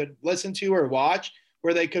community could listen to or watch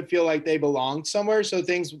where they could feel like they belonged somewhere. So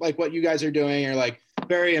things like what you guys are doing are like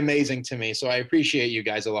very amazing to me. So I appreciate you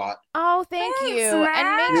guys a lot. Oh, thanks, you. Matt.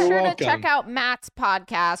 And make sure to check out Matt's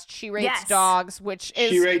podcast, She Rates Dogs, which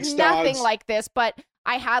is nothing like this, but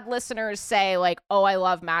I had listeners say like, oh, I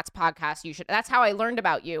love Matt's podcast. You should. That's how I learned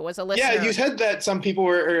about you, was a listener. Yeah, you said that some people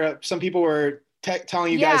were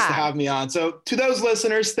telling you guys to have me on. So to those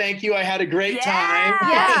listeners, thank you. I had a great time.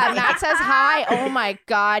 Yeah, Matt says hi. Oh my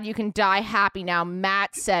God, you can die happy now.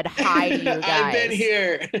 Matt said hi to you guys. I've been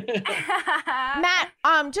here. Matt,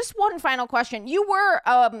 just one final question. You were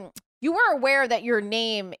aware that your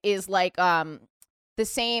name is like the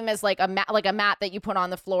same as like a mat that you put on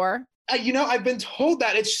the floor? I've been told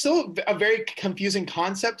that. It's still a very confusing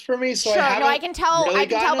concept for me. So I can tell. I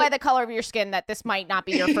can tell by the color of your skin that this might not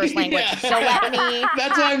be your first language. So let me.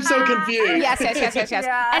 That's why I'm so confused. Yes.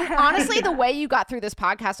 Yeah. And honestly, the way you got through this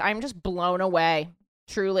podcast, I'm just blown away.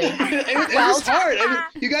 Truly. It was hard.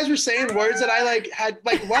 You guys were saying words that I had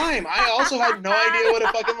like lime. I also had no idea what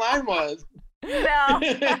a fucking lime was.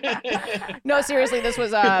 No, seriously, this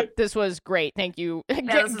was great. Thank you,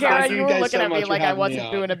 Garrett. You were looking at me like I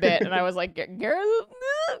wasn't doing a bit, and I was like, Garrett,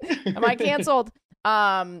 am I canceled?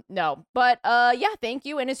 No, but thank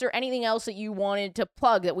you. And is there anything else that you wanted to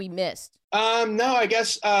plug that we missed? No, I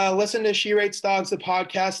guess listen to She Rates Dogs, the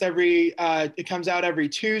podcast. It comes out every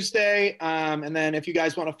Tuesday. And then if you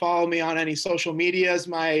guys want to follow me on any social medias,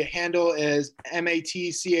 my handle is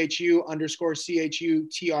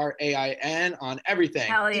MATCHU_CHUTRAIN on everything.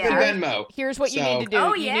 Hell yeah. Even Venmo. Here's what you need to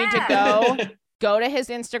do. You need to go to his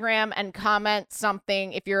Instagram and comment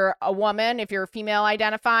something. If you're a woman, if you're female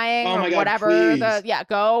identifying or whatever,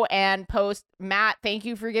 go and post, Matt, thank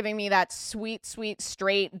you for giving me that sweet, sweet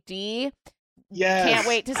straight D. Yes. Can't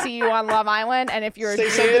wait to see you on Love Island. And if you're a dude,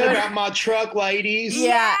 something about my truck, ladies.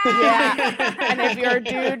 Yeah. And if you're a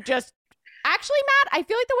dude, actually, Matt, I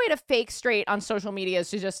feel like the way to fake straight on social media is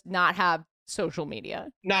to just not have social media.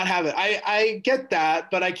 Not have it. I get that,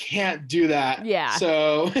 but I can't do that. Yeah.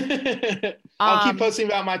 So I'll keep posting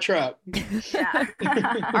about my truck. Yeah.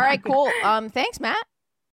 All right, cool. Thanks, Matt.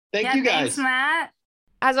 Thank you guys. Thanks, Matt.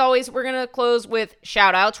 As always, we're going to close with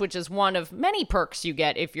shout-outs, which is one of many perks you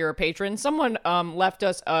get if you're a patron. Someone left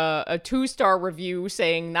us a 2-star review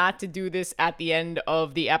saying not to do this at the end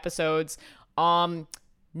of the episodes.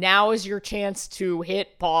 Now is your chance to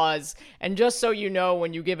hit pause. And just so you know,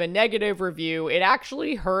 when you give a negative review, it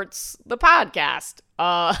actually hurts the podcast.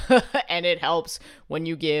 And it helps when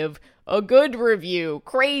you give a good review.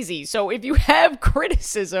 Crazy. So if you have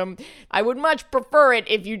criticism, I would much prefer it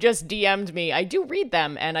if you just DM'd me. I do read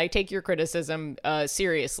them, and I take your criticism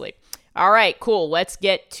seriously. All right, cool. Let's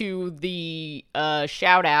get to the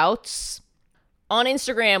shout-outs. On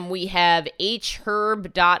Instagram, we have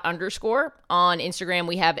hherb._. On Instagram,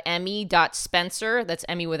 we have emmy.spencer. That's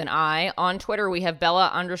Emmy with an I. On Twitter, we have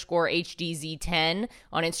Bella_HDZ10.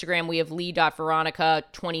 On Instagram, we have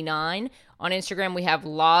Lee.Veronica29. On Instagram, we have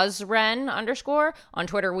Lazren_. On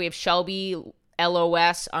Twitter, we have Shelby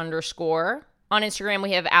LOS_. On Instagram,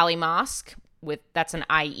 we have Ali Mosk that's an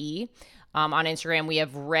IE. On Instagram, we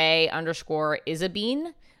have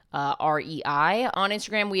Ray_Isabine. REI. On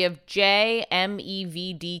Instagram, we have JMEVDK.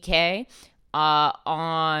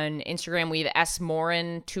 On Instagram, we have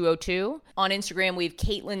SMorin202. On Instagram, we have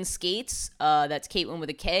Caitlin Skates. That's Caitlin with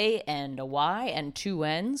a K and a Y and 2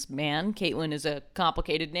 N's. Man, Caitlin is a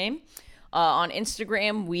complicated name. On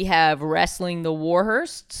Instagram, we have Wrestling the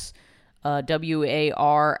Warhursts.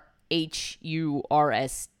 WARHURSTS.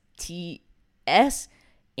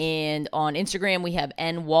 And on Instagram, we have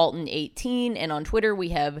NWalton18. And on Twitter, we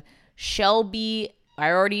have Shelby. I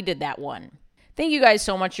already did that one. Thank you guys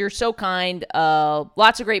so much. You're so kind.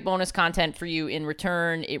 Lots of great bonus content for you in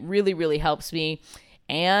return. It really, really helps me.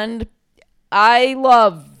 And I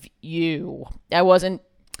love you. I wasn't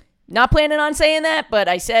not planning on saying that, but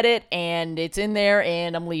I said it, and it's in there,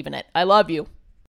 and I'm leaving it. I love you.